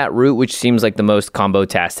going that route, which seems like the most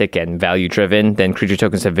combo-tastic and value-driven, then creature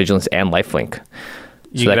tokens have Vigilance and Lifelink.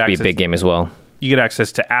 So that could be a big game as well. You get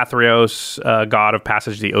access to Athreos, God of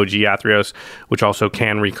Passage, the OG Athreos, which also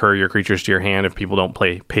can recur your creatures to your hand if people don't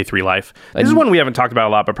pay 3 life. This is one we haven't talked about a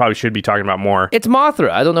lot, but probably should be talking about more. It's Mothra.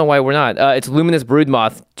 I don't know why we're not. It's Luminous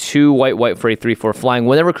Broodmoth, 2 white for a 3/4 flying.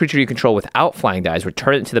 Whenever a creature you control without flying dies,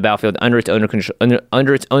 return it to the battlefield under its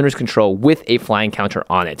owner's control with a flying counter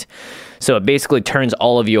on it. So it basically turns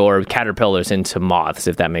all of your caterpillars into moths,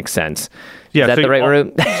 if that makes sense. Yeah, is that the right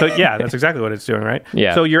route? So yeah, that's exactly what it's doing, right?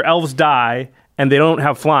 Yeah. So your elves die, and they don't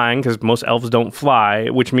have flying because most elves don't fly,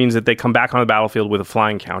 which means that they come back on the battlefield with a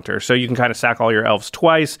flying counter. So you can kind of sack all your elves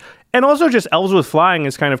twice. And also just elves with flying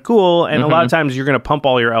is kind of cool. And a lot of times you're going to pump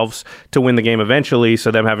all your elves to win the game eventually. So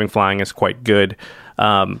them having flying is quite good.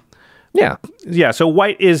 Yeah. So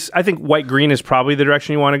I think white-green is probably the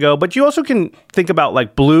direction you want to go. But you also can think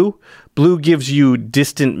about blue. Blue gives you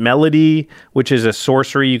Distant Melody, which is a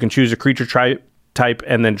sorcery. You can choose a creature type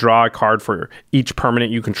and then draw a card for each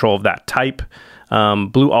permanent you control of that type.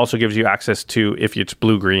 Blue also gives you access to, if it's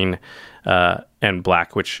blue-green and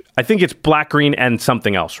black, which I think it's black-green and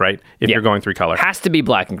something else, right? If you're going 3 color. Has to be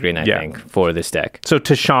black and green, I think, for this deck. So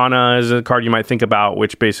Tishana is a card you might think about,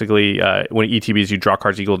 which basically, when it ETBs, you draw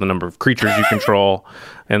cards equal to the number of creatures you control.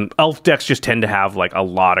 And elf decks just tend to have a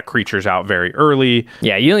lot of creatures out very early.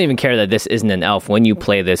 Yeah, you don't even care that this isn't an elf. When you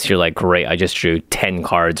play this, you're like, great, I just drew 10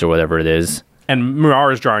 cards or whatever it is. And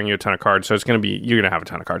Mirar is drawing you a ton of cards, so you're going to have a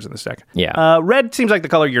ton of cards in this deck. Yeah. Red seems like the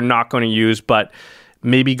color you're not going to use, but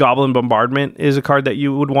maybe Goblin Bombardment is a card that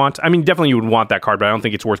you would want. I mean, definitely you would want that card, but I don't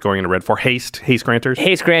think it's worth going into red for. Haste Granters.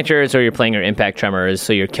 Haste Granters, or you're playing your Impact Tremors,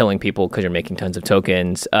 so you're killing people because you're making tons of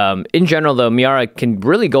tokens. In general, though, Miara can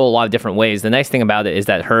really go a lot of different ways. The nice thing about it is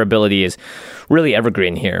that her ability is really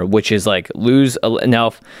evergreen here, which is like lose an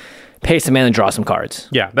elf, pay some mana and draw some cards.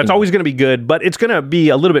 Yeah, that's always going to be good, but it's going to be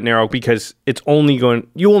a little bit narrow because you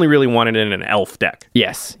only really want it in an elf deck.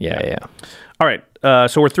 Yes. Yeah. All right,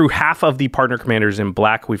 so we're through half of the partner commanders in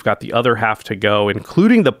black. We've got the other half to go,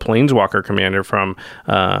 including the Planeswalker commander from,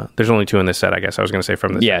 there's only 2 in this set, I guess I was going to say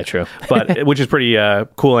from this Yeah, set. true. But which is pretty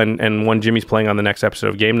cool, and one Jimmy's playing on the next episode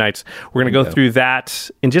of Game Nights. We're going to go through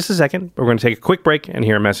that in just a second. We're going to take a quick break and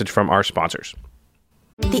hear a message from our sponsors.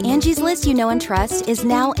 The Angie's List you know and trust is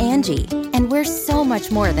now Angie, and we're so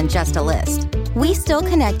much more than just a list. We still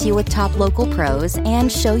connect you with top local pros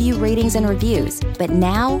and show you ratings and reviews, but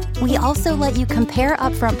now we also let you compare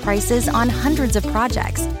upfront prices on hundreds of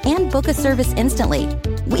projects and book a service instantly.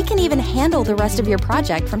 We can even handle the rest of your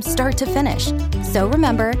project from start to finish. So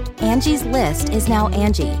remember, Angie's List is now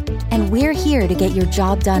Angie, and we're here to get your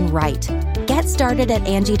job done right. Get started at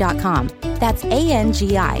Angie.com. That's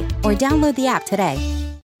ANGI, or download the app today.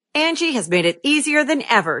 Angie has made it easier than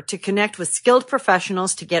ever to connect with skilled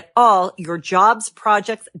professionals to get all your jobs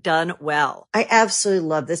projects done well. I absolutely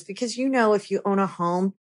love this because, if you own a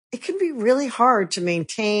home, it can be really hard to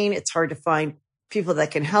maintain. It's hard to find people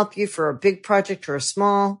that can help you for a big project or a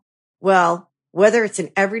small. Well, whether it's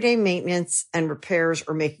in everyday maintenance and repairs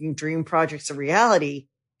or making dream projects a reality,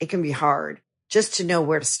 it can be hard just to know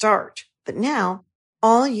where to start. But now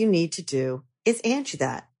all you need to do is Angie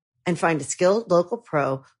that and find a skilled local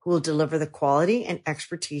pro who will deliver the quality and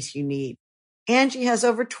expertise you need. Angie has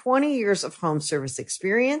over 20 years of home service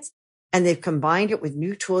experience, and they've combined it with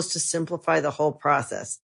new tools to simplify the whole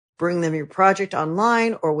process. Bring them your project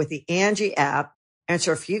online or with the Angie app,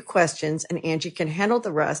 answer a few questions, and Angie can handle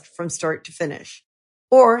the rest from start to finish.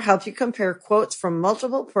 Or help you compare quotes from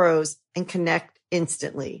multiple pros and connect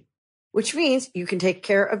instantly, which means you can take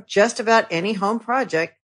care of just about any home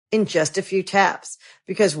project in just a few taps.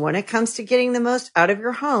 Because when it comes to getting the most out of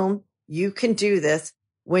your home, you can do this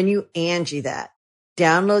when you Angie that.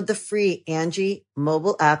 Download the free Angie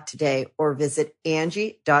mobile app today or visit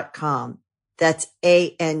Angie.com. That's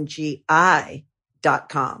ANGI.com.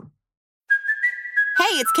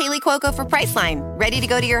 Hey, it's Kaylee Cuoco for Priceline. Ready to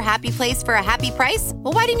go to your happy place for a happy price?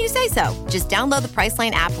 Well, why didn't you say so? Just download the Priceline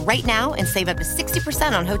app right now and save up to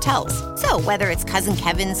 60% on hotels. So whether it's Cousin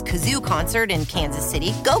Kevin's Kazoo Concert in Kansas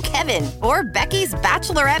City, go Kevin, or Becky's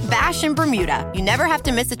Bachelorette Bash in Bermuda, you never have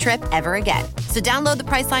to miss a trip ever again. So download the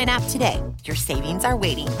Priceline app today. Your savings are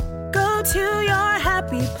waiting. Go to your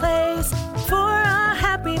happy place for a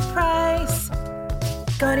happy price.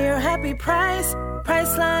 Go to your happy price,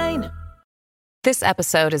 Priceline. This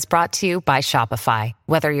episode is brought to you by Shopify.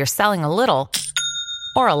 Whether you're selling a little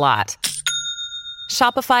or a lot,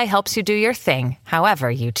 Shopify helps you do your thing, however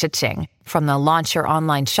you cha-ching. From the launch your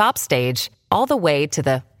online shop stage, all the way to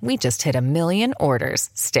the we just hit 1 million orders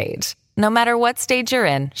stage. No matter what stage you're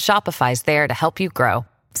in, Shopify's there to help you grow.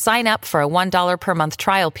 Sign up for a $1 per month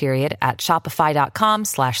trial period at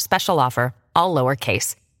shopify.com/special offer, all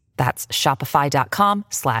lowercase. That's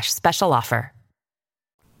shopify.com/special offer.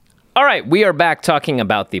 All right, we are back talking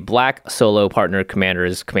about the black solo partner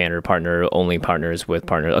commanders, commander partner, only partners with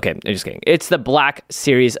partners. Okay, I'm just kidding. It's the black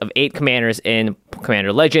series of 8 commanders in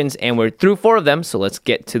Commander Legends, and we're through 4 of them, so let's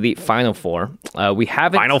get to the final 4.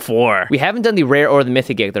 Final 4. We haven't done the rare or the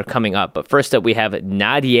mythic yet. They're coming up, but first up we have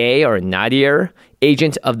Nadir,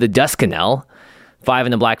 Agent of the Duskanel, 5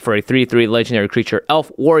 in the black for a 3/3 legendary creature, elf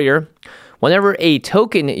warrior. Whenever a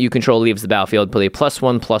token you control leaves the battlefield, put a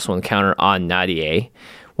 +1/+1 counter on Nadir.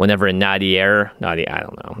 Whenever Nadir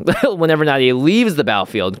leaves the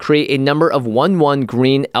battlefield, create a number of 1/1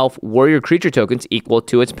 green elf warrior creature tokens equal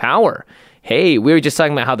to its power. Hey, we were just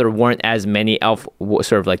talking about how there weren't as many elf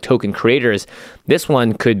sort of like token creators. This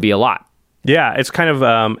one could be a lot. Yeah, it's kind of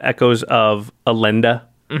echoes of Elenda,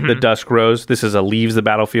 the Dusk Rose. This is a leaves the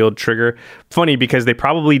battlefield trigger. Funny because they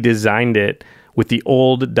probably designed it with the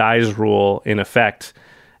old dies rule in effect.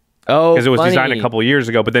 Oh, because it was funny. designed a couple years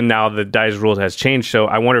ago, but then now the dies rule has changed. So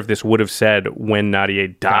I wonder if this would have said when Nadia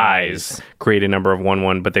dies, create a number of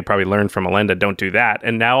 1/1, but they probably learned from Elenda, don't do that.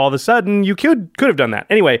 And now all of a sudden you could have done that.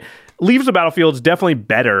 Anyway, leaves the battlefield's definitely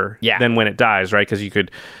better than when it dies, right? Because you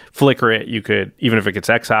could flicker it, you could, even if it gets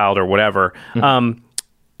exiled or whatever.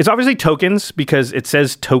 It's obviously tokens because it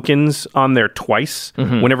says tokens on there twice.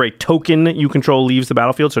 Whenever a token you control leaves the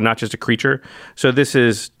battlefield, so not just a creature. So this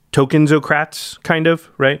is tokensocrats, kind of,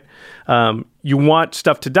 right? You want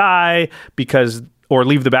stuff to die or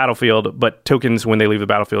leave the battlefield, but tokens, when they leave the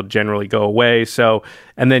battlefield, generally go away. So,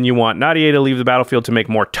 and then you want Nadia to leave the battlefield to make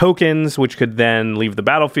more tokens, which could then leave the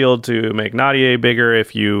battlefield to make Nadia bigger.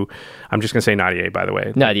 I'm just going to say Nadia, by the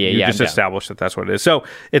way. Nadia, you just established that that's what it is. So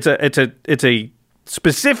it's a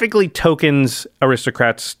specifically tokens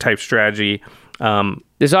aristocrats type strategy.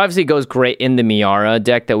 This obviously goes great in the Miara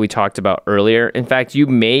deck that we talked about earlier. In fact, you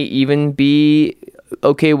may even be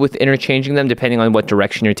okay with interchanging them depending on what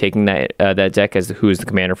direction you're taking that deck as who is the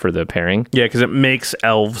commander for the pairing. Yeah, because it makes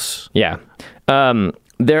elves. Yeah.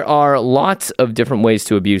 There are lots of different ways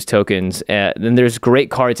to abuse tokens. Then there's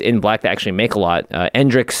great cards in black that actually make a lot.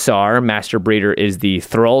 Endrick Sar, Master Breeder, is the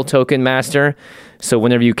Thrall token master. So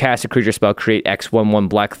whenever you cast a creature spell, create X/1/1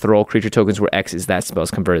 black Thrall creature tokens, where X is that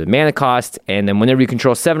spell's converted mana cost. And then whenever you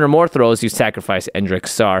control 7 or more Thralls, you sacrifice Endrick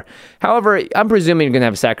Sar. However, I'm presuming you're going to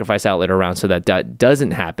have a sacrifice outlet around, so that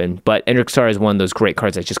doesn't happen. But Endrick Sar is one of those great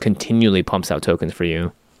cards that just continually pumps out tokens for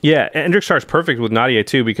you. Yeah, Endrick Star is perfect with Nadia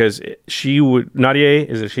too, because he would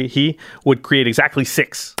create exactly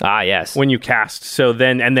 6. Ah, yes. When you cast. So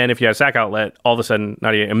then if you have a sack outlet, all of a sudden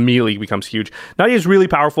Nadia immediately becomes huge. Nadia is really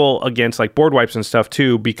powerful against like board wipes and stuff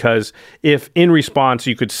too, because if in response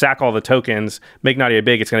you could sack all the tokens, make Nadia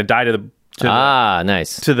big, it's going to die to the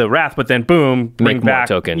nice. To the Wrath, but then boom, bring Make back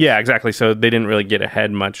more tokens. Yeah, exactly. So they didn't really get ahead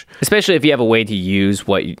much. Especially if you have a way to use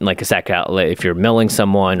like a sack outlet if you're milling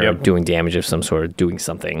someone or doing damage of some sort, doing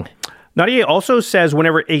something. Nadia also says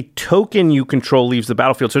whenever a token you control leaves the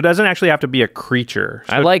battlefield, so it doesn't actually have to be a creature.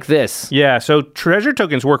 So, I like this. Yeah, so treasure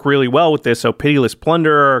tokens work really well with this. So Pitiless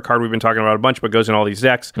Plunderer, a card we've been talking about a bunch, but goes in all these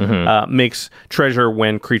decks, makes treasure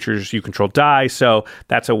when creatures you control die. So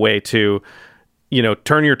that's a way to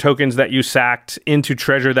turn your tokens that you sacked into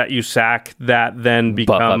treasure that you sack that then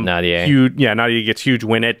become huge. Yeah, Nadia gets huge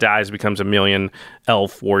when it dies, becomes 1,000,000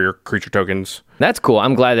 elf warrior creature tokens. That's cool.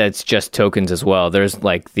 I'm glad that it's just tokens as well. There's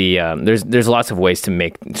like there's lots of ways to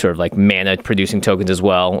make sort of like mana producing tokens as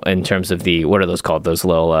well in terms of what are those called? Those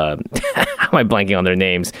little how am I blanking on their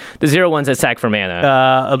names? The 0-1s that sack for mana.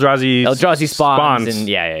 Eldrazi spawns. And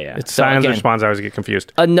yeah. It's Scions or spawns. I always get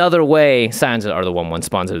confused. Another way, Scions are the 1/1,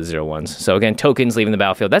 spawns are the 0-1s. So again, tokens leaving the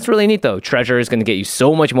battlefield. That's really neat though. Treasure is going to get you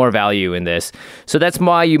so much more value in this. So that's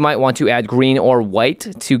why you might want to add green or white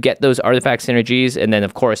to get those artifact synergies. And then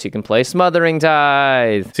of course you can play Smothering Tithe.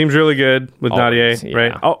 Seems really good with Nadia, yeah.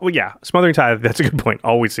 right? Oh, well, yeah. Smothering Tithe, that's a good point.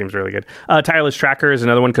 Always seems really good. Tireless Tracker is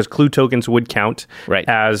another one because clue tokens would count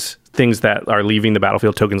as things that are leaving the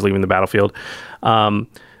battlefield, tokens leaving the battlefield.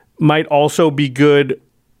 Might also be good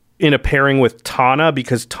in a pairing with Tana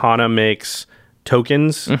because Tana makes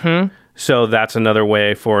tokens. Mm-hmm. So that's another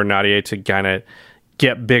way for Nadia to kind of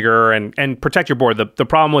get bigger and protect your board. The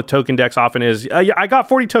problem with token decks often is, I got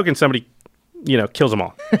 40 tokens, somebody kills them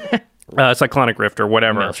all. Cyclonic Rift or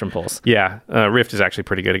whatever. Maelstrom Pulse. Yeah, Rift is actually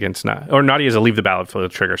pretty good against Nadia is a leave the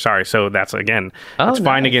battlefield trigger. Sorry, so that's it's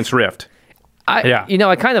fine against Rift. I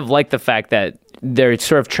kind of like the fact that they're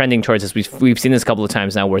sort of trending towards this. We've seen this a couple of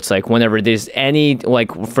times now, where it's like whenever there's any,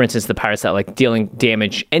 like for instance, the Pirate set, like dealing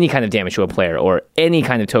damage, any kind of damage to a player or any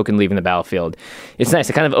kind of token leaving the battlefield, it's nice.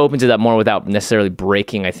 It kind of opens it up more without necessarily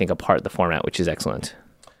breaking, I think, apart the format, which is excellent.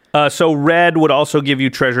 So red would also give you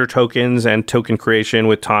treasure tokens and token creation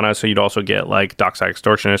with Tana. So you'd also get like Dockside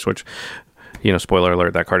Extortionist, which, spoiler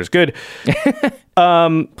alert, that card is good.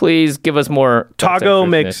 Please give us more. Toggo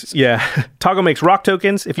makes rock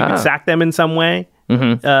tokens. If you can sack them in some way,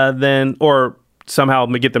 then or somehow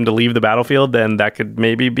get them to leave the battlefield, then that could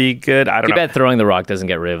maybe be good. I don't know. Too bad throwing the rock doesn't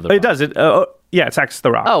get rid of the rock. It does. It sacks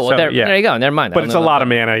the rock. Oh, well, there you go. Never mind. But it's a lot of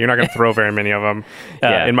mana. You're not going to throw very many of them,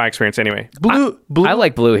 in my experience anyway. Blue. I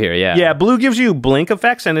like blue here, yeah. Yeah, blue gives you blink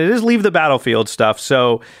effects, and it is leave the battlefield stuff.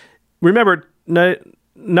 So remember,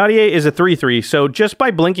 Nadia is a 3/3, so just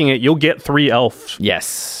by blinking it, you'll get 3 elves.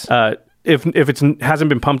 Yes. If it hasn't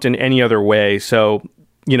been pumped in any other way, so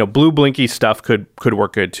blue blinky stuff could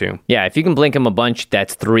work good too. Yeah, if you can blink them a bunch,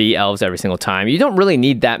 that's 3 elves every single time. You don't really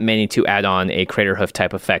need that many to add on a Crater Hoof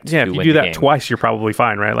type effect. Yeah, if you do that twice, you're probably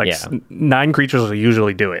fine, right? Like 9 creatures will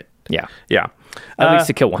usually do it. Yeah. At least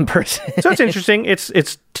to kill one person. So it's interesting.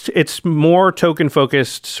 It's more token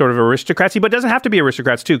focused, sort of aristocracy, but it doesn't have to be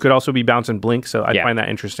aristocrats too. It could also be bounce and blink. So I find that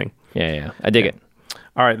interesting. Yeah. I dig it.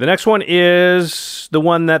 All right, the next one is the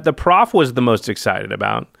one that the prof was the most excited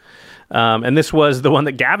about. And this was the one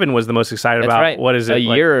that Gavin was the most excited about. Right. What is it? A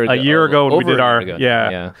year ago when we did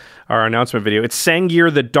our our announcement video. It's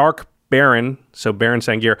Sangir the Dark Baron. So Baron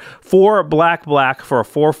Sangir. 4 black for a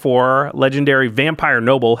 4/4 legendary vampire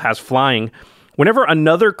noble, has flying. Whenever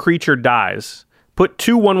another creature dies, Put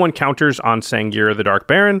 2 1/1 counters on Sangir the Dark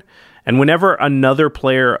Baron, and whenever another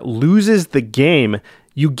player loses the game,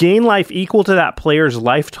 you gain life equal to that player's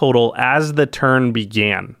life total as the turn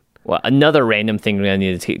began. Well, another random thing we're going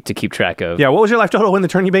to need to keep track of. Yeah, what was your life total when the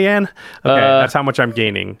turn began? Okay, that's how much I'm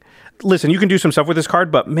gaining. Listen, you can do some stuff with this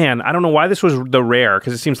card, but man, I don't know why this was the rare,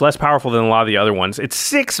 because it seems less powerful than a lot of the other ones. It's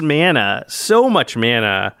 6 mana, so much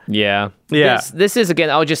mana. Yeah. Yeah. This is, again,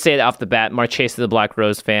 I'll just say it off the bat, Marchese of the Black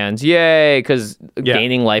Rose fans, yay, because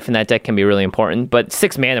gaining life in that deck can be really important, but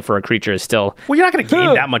 6 mana for a creature is still... Well, you're not going to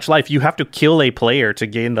gain that much life. You have to kill a player to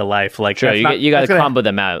gain the life. Like, sure, you got to combo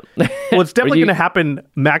them out. Well, it's definitely going to happen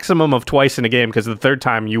maximum of twice in a game, because the third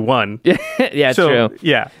time you won. Yeah, so, true.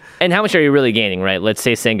 Yeah. And how much are you really gaining, right? Let's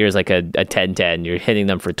say Sangir is like a 10-10. You're hitting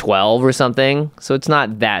them for 12 or something. So it's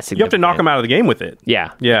not that significant. You have to knock them out of the game with it.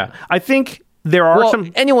 Yeah. Yeah. I think there are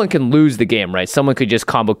some... anyone can lose the game, right? Someone could just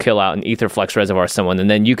combo kill out an Aetherflux Reservoir someone, and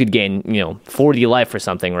then you could gain, 40 life or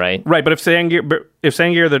something, right? Right, but if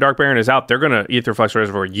Sangir the Dark Baron is out, they're going to Aetherflux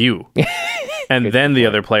Reservoir you. And then the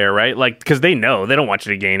other player, right? Like, because they know they don't want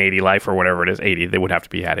you to gain 80 life or whatever it is. 80, they would have to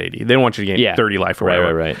be at 80. They don't want you to gain 30 life or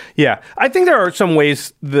whatever. Right. Yeah, I think there are some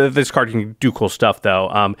ways this card can do cool stuff,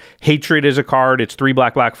 though. Hatred is a card. It's 3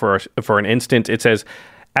 black for an instant. It says,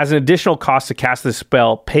 as an additional cost to cast this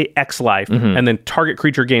spell, pay X life, and then target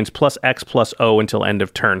creature gains plus X plus O until end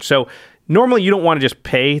of turn. So normally you don't want to just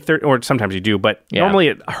pay, or sometimes you do, but normally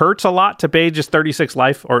it hurts a lot to pay just 36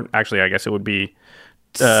 life, or actually I guess it would be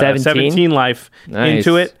 17 life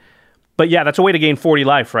into it. But yeah, that's a way to gain 40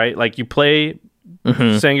 life, right? Like you play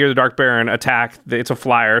Sangir the Dark Baron, attack, it's a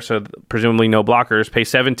flyer, so presumably no blockers, pay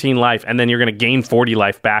 17 life, and then you're going to gain 40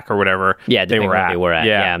 life back or whatever they were at.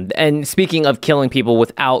 Yeah. And speaking of killing people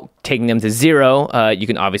without taking them to 0, you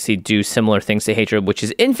can obviously do similar things to Hatred, which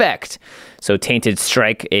is Infect. So Tainted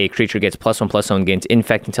Strike, a creature gets +1/+1 and gains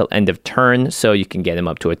Infect until end of turn, so you can get them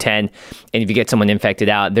up to a 10. And if you get someone infected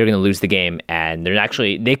out, they're going to lose the game, and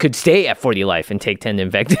they could stay at 40 life and take 10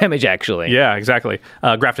 infect damage, actually. Yeah, exactly.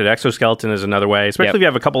 Grafted Exoskeleton is another way, especially if you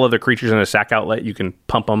have a couple other creatures in a sack outlet, you can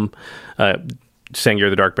pump them. Sangir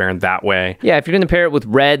the Dark Baron that way. Yeah, if you're going to pair it with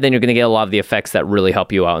red, then you're going to get a lot of the effects that really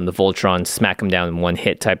help you out in the Voltron smack them down in one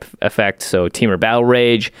hit type effect. So Temur Battle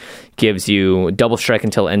Rage gives you double strike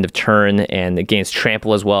until end of turn, and it gains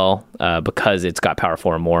trample as well because it's got power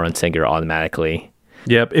 4 or more on Sangir automatically.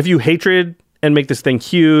 Yep. If you Hatred and make this thing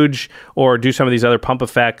huge, or do some of these other pump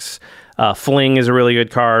effects, Fling is a really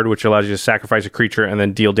good card, which allows you to sacrifice a creature and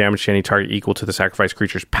then deal damage to any target equal to the sacrificed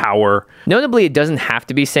creature's power. Notably, it doesn't have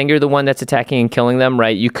to be Sangir the one that's attacking and killing them,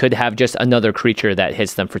 right? You could have just another creature that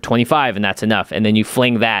hits them for 25, and that's enough. And then you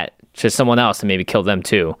fling that to someone else and maybe kill them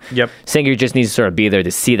too. Yep. Sangir just needs to sort of be there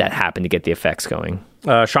to see that happen to get the effects going.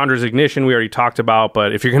 Chandra's Ignition we already talked about,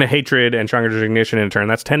 but if you're going to Hatred and Chandra's Ignition in a turn,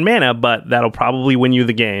 that's 10 mana, but that'll probably win you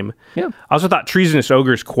the game. Yeah. I also thought Treasonous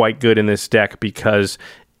Ogre is quite good in this deck because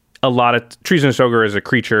a lot of Treasonous Ogre is a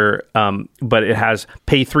creature, but it has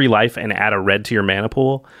pay 3 life and add a red to your mana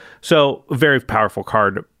pool. So very powerful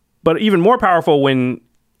card, but even more powerful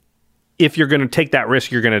if you're going to take that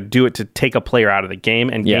risk, you're going to do it to take a player out of the game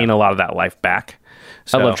and gain a lot of that life back.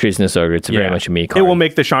 So, I love Treasonous Ogre. It's very much a me card. It will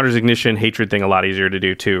make the Chandra's Ignition Hatred thing a lot easier to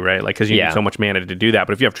do too, right? Like, because you need so much mana to do that.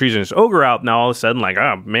 But if you have Treasonous Ogre out, now all of a sudden, like,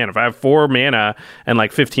 oh man, if I have 4 mana and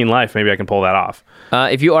like 15 life, maybe I can pull that off.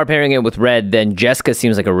 If you are pairing it with red, then Jessica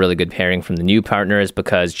seems like a really good pairing from the new partners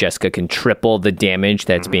because Jessica can triple the damage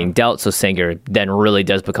that's being dealt. So Sangir then really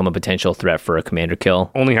does become a potential threat for a commander kill.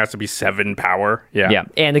 Only has to be 7 power. Yeah.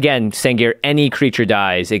 And again, Sangir, any creature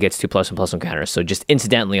dies, it gets 2+1/+1 counters. So just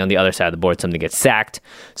incidentally on the other side of the board, something gets sacked,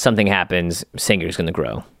 something happens, Sangir's going to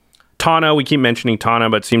grow. Tana, we keep mentioning Tana,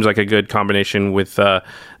 but it seems like a good combination with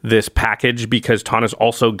this package because Tana's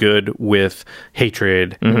also good with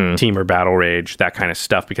Hatred, Temur Battle Rage, that kind of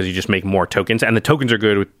stuff, because you just make more tokens. And the tokens are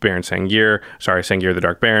good with Sangir the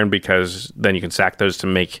Dark Baron, because then you can sack those to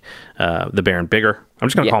make the Baron bigger. I'm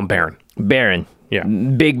just going to call him Baron. Baron. Yeah.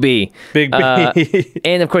 Big B. Big B.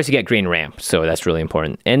 And of course you get green ramp, so that's really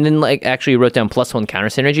important. And then actually you wrote down +1 counter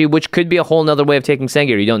synergy, which could be a whole nother way of taking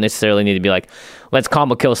Sangir. You don't necessarily need to be like, let's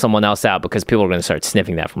combo kill someone else out, because people are going to start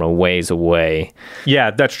sniffing that from a ways away.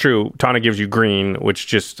 Yeah, that's true. Tana gives you green, which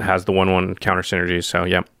just has the 1/1 counter synergy, so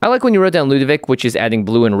yeah. I like when you wrote down Ludovic, which is adding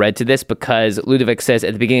blue and red to this, because Ludovic says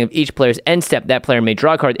at the beginning of each player's end step, that player may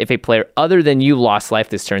draw a card if a player other than you lost life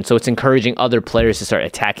this turn. So it's encouraging other players to start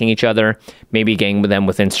attacking each other, maybe getting them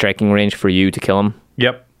within striking range for you to kill them.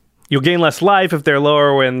 Yep. You'll gain less life if they're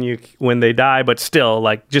lower when they die, but still,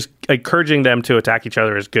 like, just encouraging them to attack each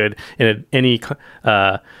other is good in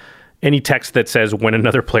any text that says when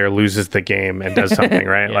another player loses the game and does something,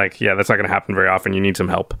 right? Like, that's not going to happen very often. You need some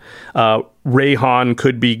help. Rayhan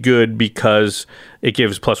could be good because it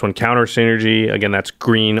gives +1 counter synergy. Again, that's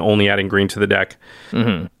green, only adding green to the deck.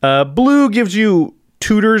 Blue gives you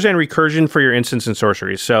tutors and recursion for your instants and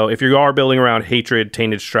sorceries. So if you are building around Hatred,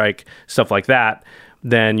 Tainted Strike, stuff like that,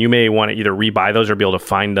 then you may want to either rebuy those or be able to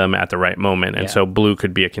find them at the right moment. And so blue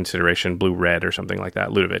could be a consideration, blue-red or something like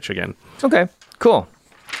that. Ludovic again. Okay, cool.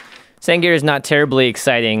 Sandgear is not terribly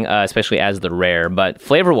exciting, especially as the rare, but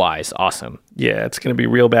flavor-wise, awesome. Yeah, it's going to be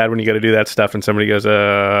real bad when you go to do that stuff and somebody goes,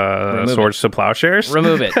 Swords to Plowshares?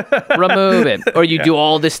 Remove it. Remove it. Or you do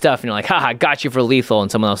all this stuff and you're like, haha, got you for lethal. And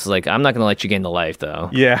someone else is like, I'm not going to let you gain the life, though.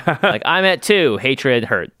 Yeah. Like, I'm at 2. Hatred,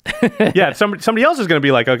 hurt. Yeah, somebody else is going to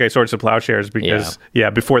be like, okay, Swords to Plowshares because,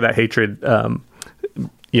 before that Hatred,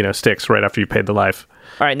 sticks right after you paid the life.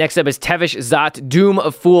 All right, next up is Tevish Zot, Doom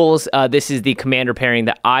of Fools. This is the commander pairing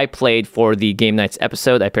that I played for the Game Nights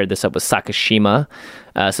episode. I paired this up with Sakashima.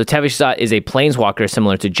 So Tevish Zot is a Planeswalker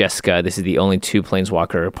similar to Jessica. This is the only 2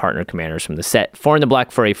 Planeswalker partner commanders from the set. 4 in the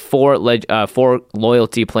black for a 4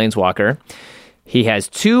 loyalty Planeswalker. He has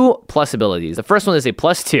 2 plus abilities. The first one is a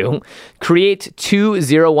 +2. Create 2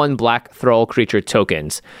 0/1 black Thrall creature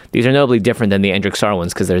tokens. These are notably different than the Endrixar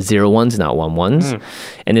ones because they're 0/1s, not 1/1s.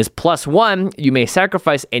 And his +1, you may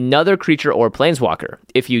sacrifice another creature or Planeswalker.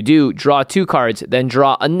 If you do, draw 2 cards, then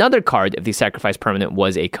draw another card if the sacrifice permanent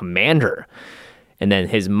was a commander. And then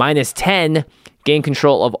his -10, gain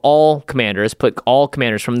control of all commanders. Put all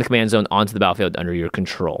commanders from the command zone onto the battlefield under your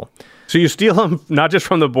control. So you steal him not just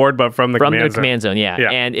from the board, but from the command zone. Yeah.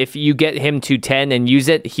 And if you get him to 10 and use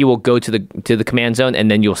it, he will go to the command zone,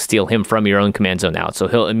 and then you'll steal him from your own command zone out. So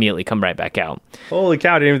he'll immediately come right back out. Holy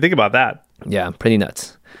cow! I didn't even think about that. Yeah, pretty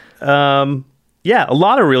nuts. A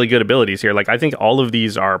lot of really good abilities here. Like, I think all of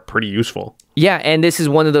these are pretty useful. Yeah, and this is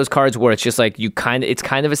one of those cards where it's just like it's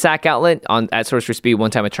kind of a sack outlet at sorcery speed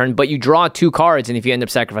 1 time a turn, but you draw 2 cards, and if you end up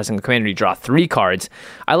sacrificing the commander, you draw 3 cards.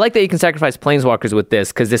 I like that you can sacrifice Planeswalkers with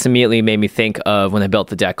this, because this immediately made me think of when I built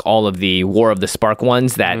the deck, all of the War of the Spark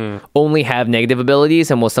ones that only have negative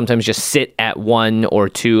abilities and will sometimes just sit at 1 or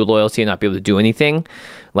 2 loyalty and not be able to do anything,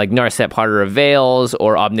 like Narset Potter of Veils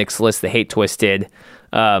or Obnixilis the Hate Twisted.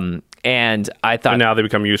 And I thought... So now they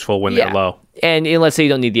become useful when they're low. And let's say you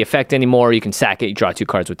don't need the effect anymore, you can sack it, you draw 2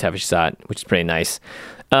 cards with Tevish Zot, which is pretty nice.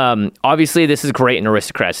 Obviously, this is great in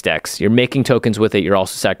Aristocrats decks. You're making tokens with it, you're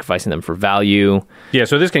also sacrificing them for value. Yeah,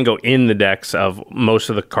 so this can go in the decks of most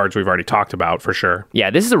of the cards we've already talked about, for sure. Yeah,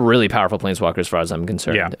 this is a really powerful Planeswalker as far as I'm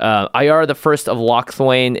concerned. Yeah. Ayara, the first of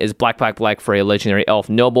Lochthwain, is black for a legendary elf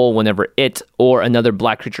noble. Whenever it or another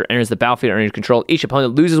black creature enters the battlefield under your control, each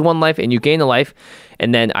opponent loses 1 life and you gain a life.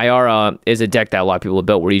 And then Ayara is a deck that a lot of people have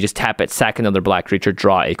built where you just tap it, sack another black creature,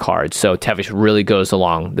 draw a card. So Tevish really goes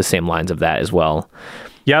along the same lines of that as well.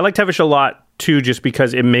 Yeah, I like Tevish a lot, too, just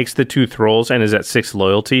because it makes the 2 Thralls and is at 6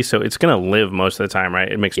 loyalty, so it's going to live most of the time,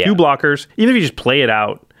 right? It makes 2 blockers. Even if you just play it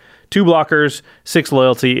out, 2 blockers, 6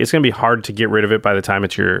 loyalty, it's going to be hard to get rid of it by the time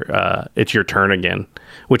it's your turn again,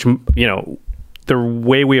 which, the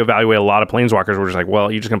way we evaluate a lot of Planeswalkers, we're just like,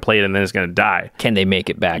 well, you're just going to play it and then it's going to die. Can they make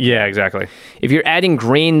it back? Yeah, exactly. If you're adding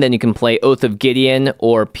green, then you can play Oath of Gideon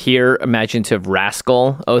or Pure Imaginative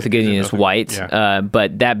Rascal. Oath of Gideon is white,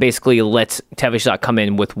 but that basically lets Tevish Zot come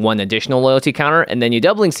in with 1 additional loyalty counter, and then you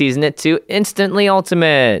doubling season it to instantly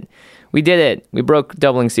ultimate. We did it. We broke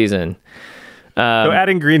doubling season. So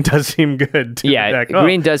adding green does seem good to the deck.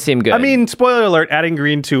 Green does seem good. I mean, spoiler alert, adding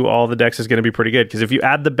green to all the decks is going to be pretty good, because if you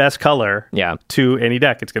add the best color to any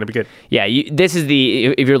deck, it's going to be good. Yeah, this is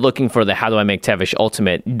if you're looking for the how do I make Tevish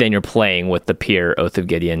ultimate, then you're playing with the Pure Oath of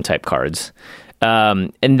Gideon type cards.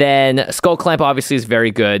 And then Skull Clamp obviously is very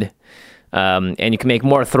good. And you can make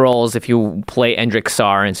more Thralls if you play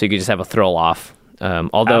Endrixar, and so you can just have a Thrall off.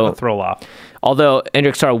 Although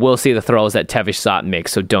Endrixar will see the Thralls that Tevish Zot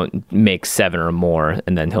makes, so don't make 7 or more,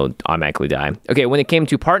 and then he'll automatically die. Okay, when it came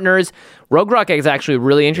to partners, Rogue Rock is actually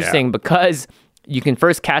really interesting because you can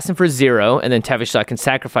first cast him for 0, and then Tevish Zot can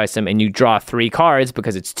sacrifice him, and you draw 3 cards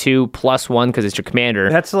because it's 2 plus 1 because it's your commander.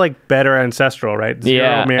 That's like better Ancestral, right?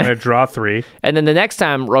 0 mana, draw 3. And then the next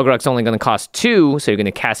time, Rogue Rock's only going to cost 2, so you're going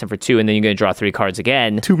to cast him for 2, and then you're going to draw 3 cards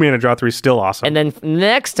again. 2 mana, draw 3 is still awesome. And then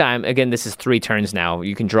next time, again, this is 3 turns now,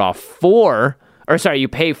 you can draw 4. Or sorry, you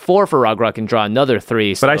pay 4 for Rogue Rock and draw another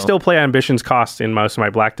 3. So. But I still play Ambition's Cost in most of my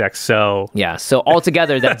black decks, so... Yeah, so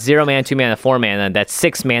altogether, that's 0 mana, 2 mana, 4 mana. That's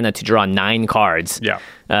 6 mana to draw 9 cards. Yeah.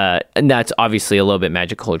 And that's obviously a little bit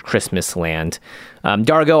Magical Christmas land.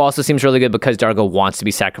 Dargo also seems really good because Dargo wants to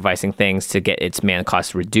be sacrificing things to get its mana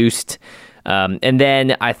cost reduced. And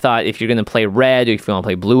then I thought if you're going to play red, or if you want to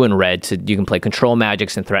play blue and red, so you can play control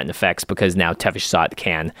magics and threaten effects, because now Tevish Zot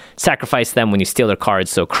can sacrifice them when you steal their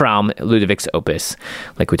cards. So Kraum, Ludovic's Opus,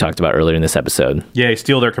 like we talked about earlier in this episode. Yeah, you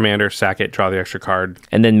steal their commander, sack it, draw the extra card.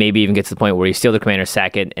 And then maybe even get to the point where you steal the commander,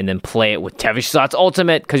 sack it, and then play it with Tevish Zot's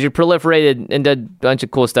ultimate, because you're proliferated and did a bunch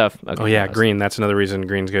of cool stuff. Okay, oh yeah, green. That's another reason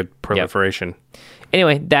green's good. Proliferation. Yep.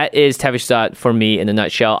 Anyway, that is Tevish Zot for me in a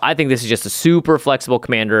nutshell. I think this is just a super flexible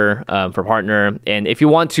commander for partner. And if you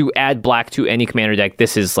want to add black to any commander deck,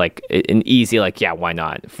 this is like an easy, like, yeah, why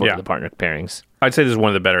not for the partner pairings. I'd say this is one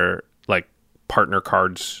of the better like partner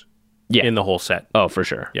cards in the whole set. Oh, for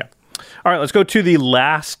sure. Yeah. All right, let's go to the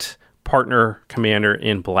last partner commander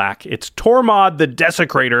in black. It's Tormod the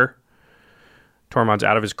Desecrator. Tormod's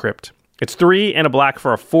out of his crypt. It's 3 and a black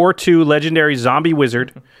for a 4/2 legendary zombie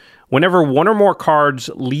wizard. Whenever one or more cards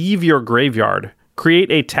leave your graveyard, create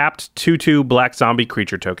a tapped 2/2 black zombie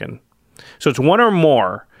creature token. So it's one or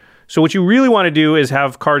more. So what you really want to do is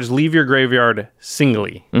have cards leave your graveyard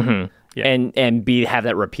singly. Mm-hmm. Yeah. And have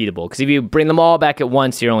that repeatable. Because if you bring them all back at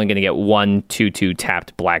once, you're only going to get one 2/2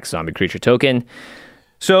 tapped black zombie creature token.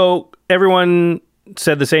 So everyone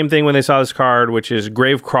said the same thing when they saw this card, which is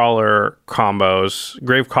Gravecrawler combos.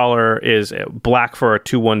 Gravecrawler is black for a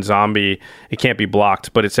 2/1 zombie. It can't be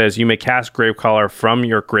blocked, but it says you may cast Gravecrawler from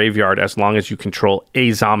your graveyard as long as you control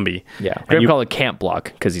a zombie. Yeah, Gravecrawler can't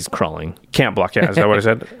block because he's crawling. Can't block, yeah. Is that what I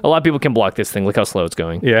said? A lot of people can block this thing. Look how slow it's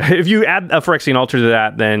going. Yeah, if you add a Phyrexian Altar to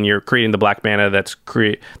that, then you're creating the black mana that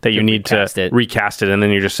you need to recast it, and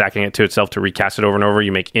then you're just sacking it to itself to recast it over and over.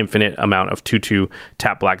 You make infinite amount of 2/2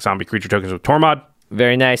 tap black zombie creature tokens with Tormod.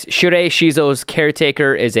 Very nice. Shirei Shizo's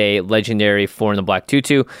Caretaker is a legendary 4 in the black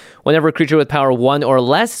 2/2. Whenever a creature with power 1 or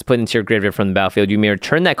less is put into your graveyard from the battlefield, you may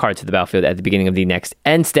return that card to the battlefield at the beginning of the next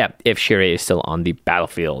end step if Shirei is still on the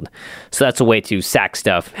battlefield. So that's a way to sack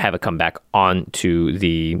stuff, have it come back on to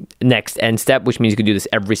the next end step, which means you can do this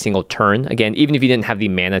every single turn. Again, even if you didn't have the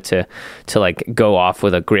mana to like go off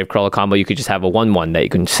with a Gravecrawler combo, you could just have a 1/1 that you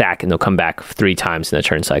can sack and they'll come back 3 times in a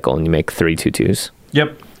turn cycle and you make 3 2/2s.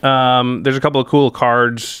 Yep. There's a couple of cool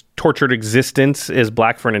cards. Tortured Existence is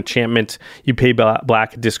black for an enchantment. You pay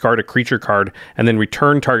black, discard a creature card, and then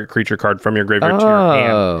return target creature card from your graveyard to your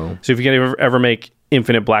hand. So if you can ever make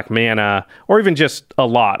infinite black mana, or even just a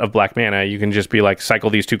lot of black mana, you can just be like, cycle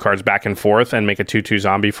these 2 cards back and forth and make a 2/2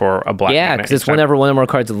 zombie for a black mana. Yeah, because it's whenever one or more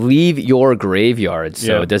cards leave your graveyard,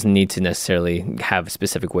 so it doesn't need to necessarily have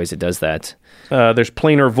specific ways it does that. There's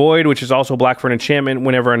Planar Void, which is also black for an enchantment.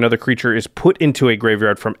 Whenever another creature is put into a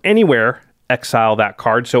graveyard from anywhere, exile that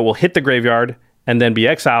card. So it will hit the graveyard and then be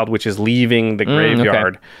exiled, which is leaving the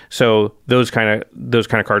graveyard. Okay. So those kind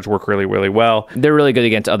of cards work really, really well. They're really good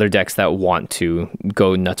against other decks that want to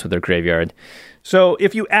go nuts with their graveyard. So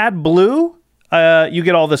if you add blue, you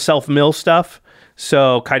get all the self-mill stuff.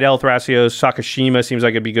 So Kaidel, Thrasios, Sakashima seems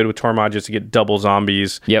like it'd be good with Tormod just to get double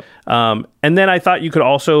zombies. Yep. And then I thought you could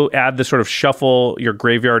also add the sort of shuffle your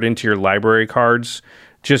graveyard into your library cards,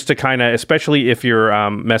 just to kind of, especially if you're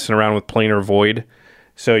messing around with Planar Void.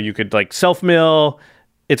 So you could like self-mill.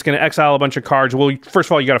 It's going to exile a bunch of cards. Well, first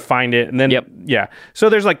of all, you got to find it. And then, yeah. So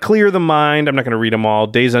there's like Clear the Mind. I'm not going to read them all.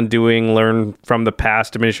 Days Undoing, Learn from the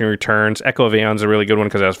Past, Diminishing Returns. Echo of Aeon's a really good one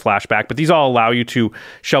because it has flashback. But these all allow you to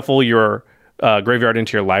shuffle your graveyard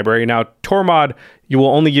into your library. Now, Tormod, you will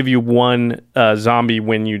only give you 1 zombie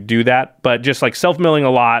when you do that. But just like self-milling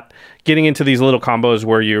a lot, getting into these little combos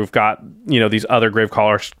where you've got, these other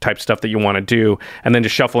Gravecrawler type stuff that you want to do, and then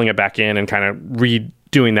just shuffling it back in and kind of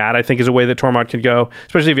redoing that, I think is a way that Tormod could go.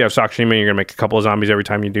 Especially if you have Sakashima, you're going to make a couple of zombies every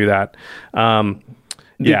time you do that.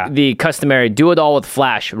 The customary do it all with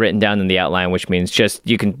flash written down in the outline, which means just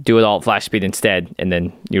you can do it all at flash speed instead, and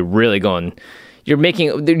then you're really going... You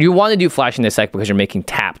want to do flash in this deck because you're making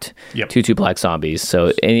tapped 2/2 black zombies.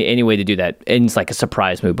 So any way to do that, and it's like a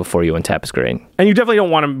surprise move before you untap is great. And you definitely don't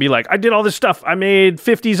want to be like, I did all this stuff. I made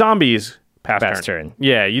 50 zombies. Pass turn.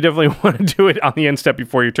 Yeah, you definitely want to do it on the end step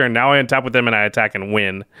before your turn. Now I untap with them and I attack and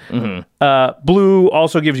win. Mm-hmm. Blue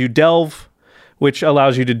also gives you Delve, which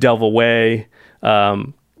allows you to delve away.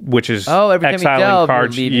 Which is every time exiling you delve,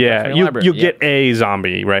 cards. You get a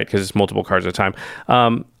zombie, right? Because it's multiple cards at a time.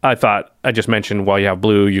 I thought I just mentioned while you have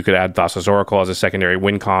blue, you could add Thassa's Oracle as a secondary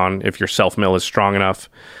win con if your self-mill is strong enough.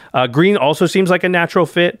 Green also seems like a natural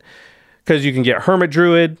fit because you can get Hermit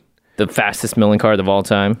Druid. the fastest milling card of all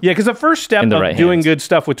time. Yeah, because the first step of doing good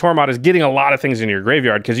stuff with Tormod is getting a lot of things in your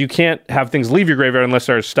graveyard, because you can't have things leave your graveyard unless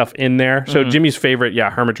there's stuff in there. So Jimmy's favorite,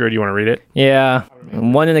 Hermit Druid, you want to read it? Yeah.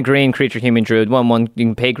 1 in a green, creature, human, druid. 1/1, you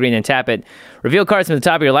can pay green and tap it. Reveal cards from the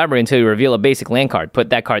top of your library until you reveal a basic land card. Put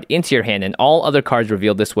that card into your hand, and all other cards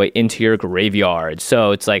revealed this way into your graveyard.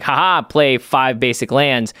 So it's like, play 5 basic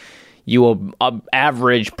lands. You will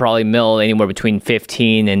average probably mill anywhere between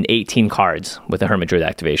 15 and 18 cards with a Hermit Druid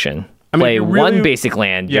activation. Play one basic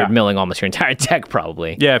land, you're milling almost your entire deck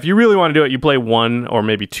probably. Yeah, if you really want to do it, you play 1 or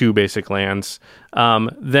maybe 2 basic lands.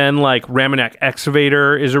 Then like Ramanak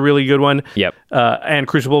Excavator is a really good one. Yep. And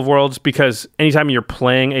Crucible of Worlds, because anytime you're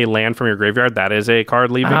playing a land from your graveyard, that is a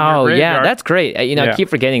card leaving your graveyard. Yeah, that's great. I keep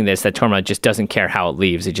forgetting this, that Tormod just doesn't care how it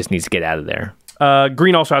leaves. It just needs to get out of there.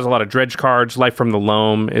 Green also has a lot of dredge cards. Life from the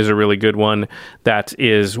Loam is a really good one. That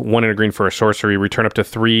is 1 in a green for a sorcery. Return up to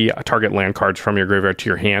 3 target land cards from your graveyard to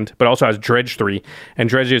your hand, but also has dredge 3. And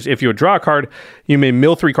dredge is, if you draw a card, you may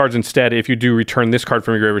mill 3 cards instead. If you do, return this card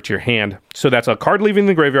from your graveyard to your hand. So that's a card leaving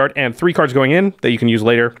the graveyard and 3 cards going in that you can use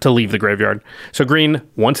later to leave the graveyard. So green,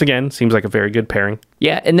 once again, seems like a very good pairing.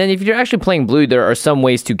 Yeah, and then if you're actually playing blue, there are some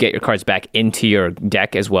ways to get your cards back into your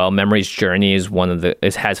deck as well. Memory's Journey is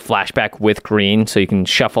has flashback with green, so you can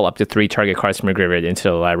shuffle up to 3 target cards from your graveyard into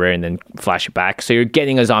the library and then flash it back. So you're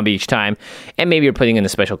getting a zombie each time, and maybe you're putting in a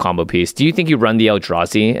special combo piece. Do you think you run the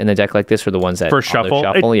Eldrazi in a deck like this, or the ones that for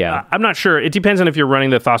shuffle? Yeah, I'm not sure. It depends on if you're running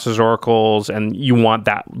the Thassa's Oracles and you want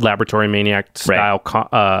that Laboratory Maniac style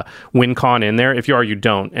win con in there. If you are, you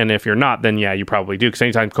don't, and if you're not, then you probably do. Because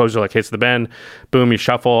anytime Kozilek hits the bend, boom, you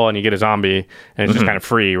shuffle and you get a zombie, and it's just kind of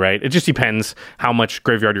free, right? It just depends how much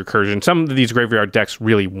graveyard recursion. Some of these graveyard decks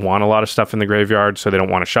really want a lot of stuff in the graveyard, so they don't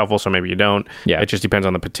want to shuffle, so maybe you don't. Yeah. It just depends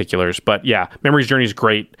on the particulars. But yeah, Memory's Journey is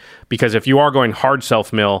great, because if you are going hard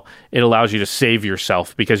self-mill, it allows you to save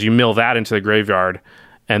yourself, because you mill that into the graveyard,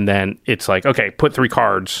 and then it's like, okay, put 3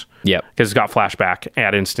 cards. Yep. Because it's got flashback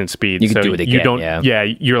at instant speed. You can do it again, you don't,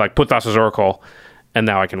 you're like, put Thassa's Oracle, and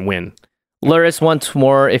now I can win. Luris once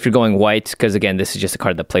more if you're going white, because again, this is just a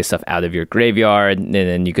card that plays stuff out of your graveyard. And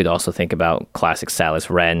then you could also think about classic Silas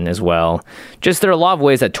Wren as well. Just there are a lot of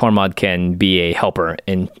ways that Tormod can be a helper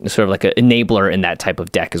and sort of like an enabler in that type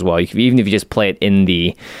of deck as well. Even if you just play it in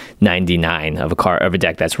the 99 of a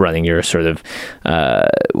deck that's running your sort of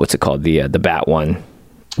what's it called, the bat one.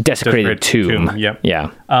 Desecrated Tomb. Yep. Yeah.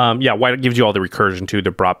 White gives you all the recursion too,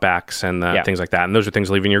 the brought backs and things like that. And those are things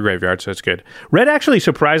leaving your graveyard, so it's good. Red actually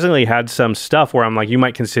surprisingly had some stuff where I'm like, you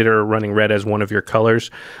might consider running red as one of your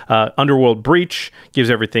colors. Underworld Breach gives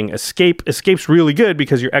everything escape. Escape's really good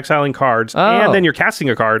because you're exiling cards and then you're casting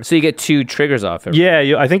a card. So you get 2 triggers off it.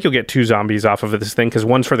 Yeah, I think you'll get 2 zombies off of this thing, because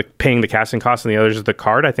one's for paying the casting cost and the other's the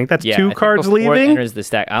card. I think that's 2 cards leaving. It enters the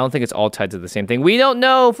stack. I don't think it's all tied to the same thing. We don't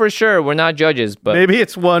know for sure. We're not judges, but maybe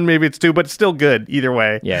it's 1, maybe it's 2, but it's still good either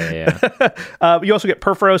way. Yeah. You also get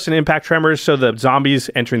Perforos and Impact Tremors, so the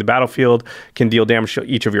zombies entering the battlefield can deal damage to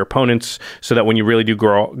each of your opponents, so that when you really do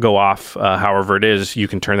go off, however it is, you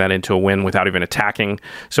can turn that into a win without even attacking.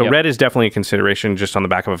 So red is definitely a consideration just on the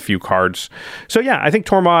back of a few cards. So I think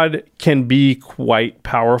Tormod can be quite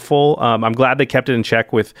powerful. I'm glad they kept it in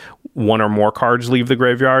check with 1 or more cards leave the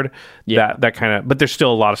graveyard. That kind of, but there's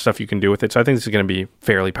still a lot of stuff you can do with it. So I think this is going to be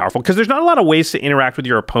fairly powerful, because there's not a lot of ways to interact with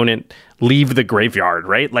your opponent leave the graveyard,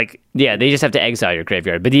 right? Like, they just have to exile your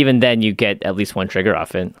graveyard, but even then you get at least 1 trigger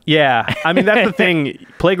off it. Yeah, I mean, that's the thing.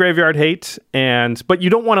 Play graveyard hate, but you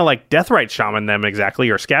don't want to like Deathrite Shaman them exactly,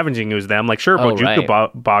 or Scavenging Ooze them. Like, sure,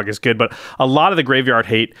 Bojuka Bog is good, but a lot of the graveyard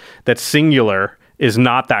hate that's singular is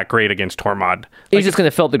not that great against Tormod. He's just going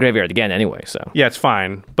to fill up the graveyard again anyway, so. Yeah, it's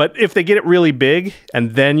fine. But if they get it really big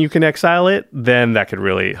and then you can exile it, then that could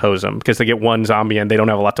really hose them, because they get 1 zombie and they don't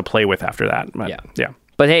have a lot to play with after that. But, yeah.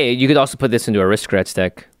 But hey, you could also put this into Aristocrats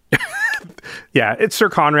deck. Yeah, it's Sir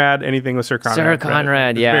Conrad. Anything with Sir Conrad. Sir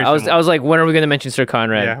Conrad, yeah. I was like, when are we going to mention Sir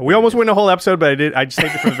Conrad? Yeah, we almost went a whole episode, but I just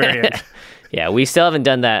saved it for the very end. Yeah, we still haven't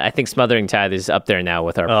done that. I think Smothering Tithe is up there now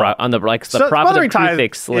with our on the Prophet of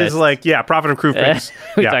Kruthix list. Is like, Prophet of Kruthix.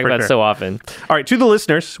 We talk about it so often. All right, to the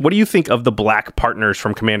listeners, what do you think of the black partners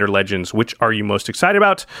from Commander Legends? Which are you most excited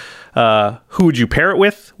about? Who would you pair it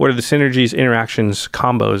with? What are the synergies, interactions,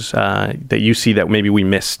 combos that you see that maybe we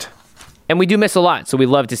missed? And we do miss a lot, so we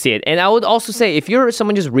love to see it. And I would also say, if you're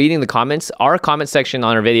someone just reading the comments, our comment section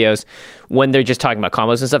on our videos, when they're just talking about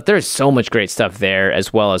combos and stuff, there's so much great stuff there,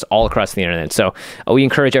 as well as all across the internet. So we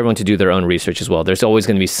encourage everyone to do their own research as well. There's always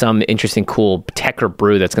going to be some interesting, cool tech or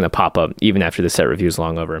brew that's going to pop up, even after the set review is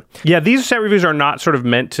long over. Yeah, these set reviews are not sort of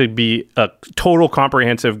meant to be a total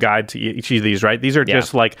comprehensive guide to each of these, right? These are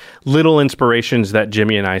just like little inspirations that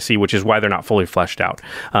Jimmy and I see, which is why they're not fully fleshed out.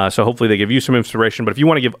 So hopefully they give you some inspiration. But if you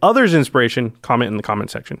want to give others inspiration, comment in the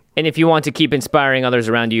comment section. And if you want to keep inspiring others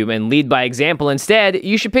around you and lead by example instead,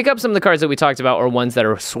 you should pick up some of the cards that we talked about, or ones that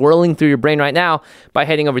are swirling through your brain right now, by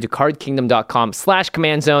heading over to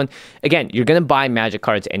cardkingdom.com/command zone. Again, you're going to buy Magic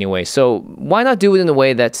cards anyway, so why not do it in a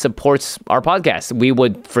way that supports our podcast? We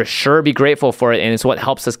would for sure be grateful for it, and it's what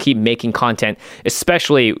helps us keep making content,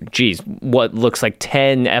 especially, what looks like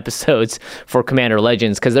 10 episodes for Commander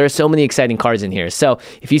Legends, because there are so many exciting cards in here. So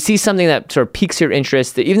if you see something that sort of piques your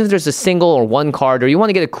interest, even if there's a single or one card, or you want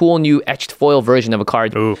to get a cool new etched foil version of a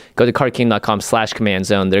card, go to cardkingdom.com/command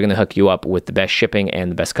zone. They're going to hook you up with the best shipping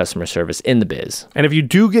and the best customer service in the biz. And if you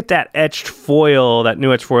do get that etched foil, that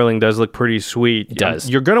new etched foiling does look pretty sweet. It does.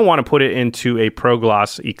 You're going to want to put it into a Pro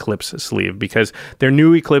Gloss Eclipse sleeve, because their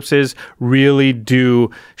new Eclipses really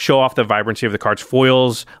do show off the vibrancy of the cards.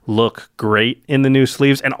 Foils look great in the new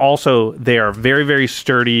sleeves, and also they are very, very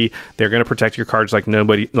sturdy. They're going to protect your cards like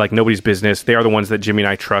nobody's business. They are the ones that Jimmy and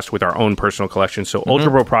I trust with our own personal collection. So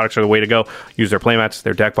Ultra Pro products are the way to go. Use their playmats,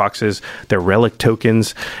 their deck boxes, their relic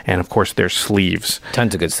tokens, and of course their sleeves.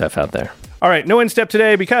 Tons of good stuff out there. All right, no in-step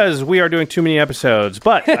today because we are doing too many episodes,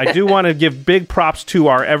 but I do want to give big props to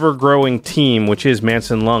our ever-growing team, which is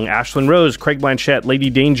Manson Lung, Ashlyn Rose, Craig Blanchett, Lady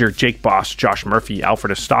Danger, Jake Boss, Josh Murphy,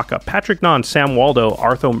 Alfred Estaka, Patrick Nunn, Sam Waldo,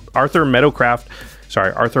 Arthur Meadowcroft,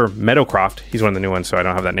 he's one of the new ones, so I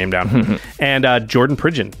don't have that name down, and Jordan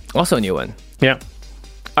Pridgeon. Also a new one. Yeah.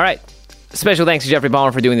 All right. Special thanks to Jeffrey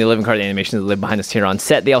Balmer for doing the Living Card animation that live behind us here on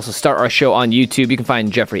set. They also start our show on YouTube. You can find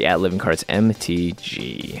Jeffrey at Living Cards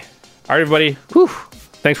MTG. All right, everybody. Whew.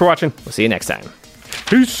 Thanks for watching. We'll see you next time.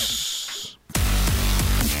 Peace.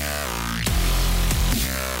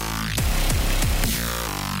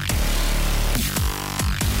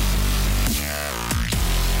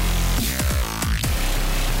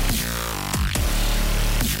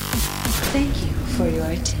 Thank you for your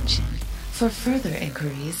attention. For further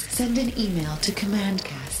inquiries, send an email to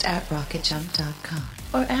commandcast@rocketjump.com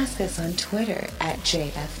or ask us on Twitter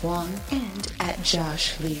 @JFWong and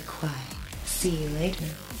 @JoshLeeQuai. See you later,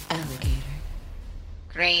 alligator.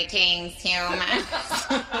 Greetings, humans.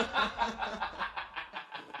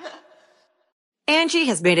 Angie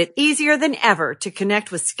has made it easier than ever to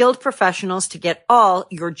connect with skilled professionals to get all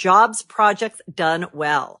your jobs projects done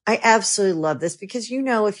well. I absolutely love this because,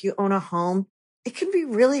 if you own a home, it can be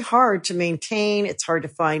really hard to maintain. It's hard to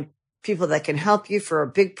find people that can help you for a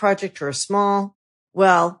big project or a small.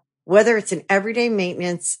 Well, whether it's in everyday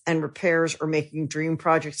maintenance and repairs or making dream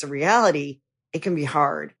projects a reality, it can be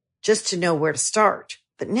hard just to know where to start.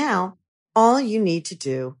 But now all you need to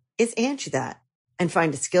do is Angie that and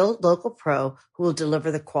find a skilled local pro who will deliver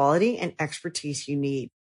the quality and expertise you need.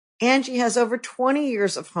 Angie has over 20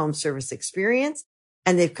 years of home service experience,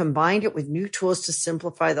 and they've combined it with new tools to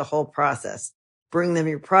simplify the whole process. Bring them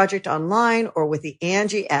your project online or with the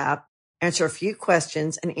Angie app, answer a few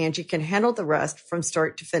questions, and Angie can handle the rest from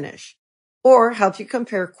start to finish. Or help you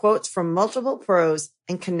compare quotes from multiple pros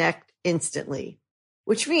and connect instantly,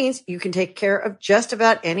 which means you can take care of just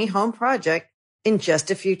about any home project in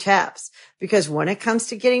just a few taps. Because when it comes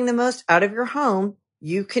to getting the most out of your home,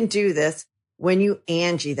 you can do this when you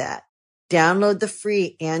Angie that. Download the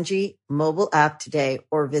free Angie mobile app today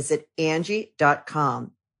or visit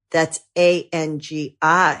Angie.com. That's ANGI.com.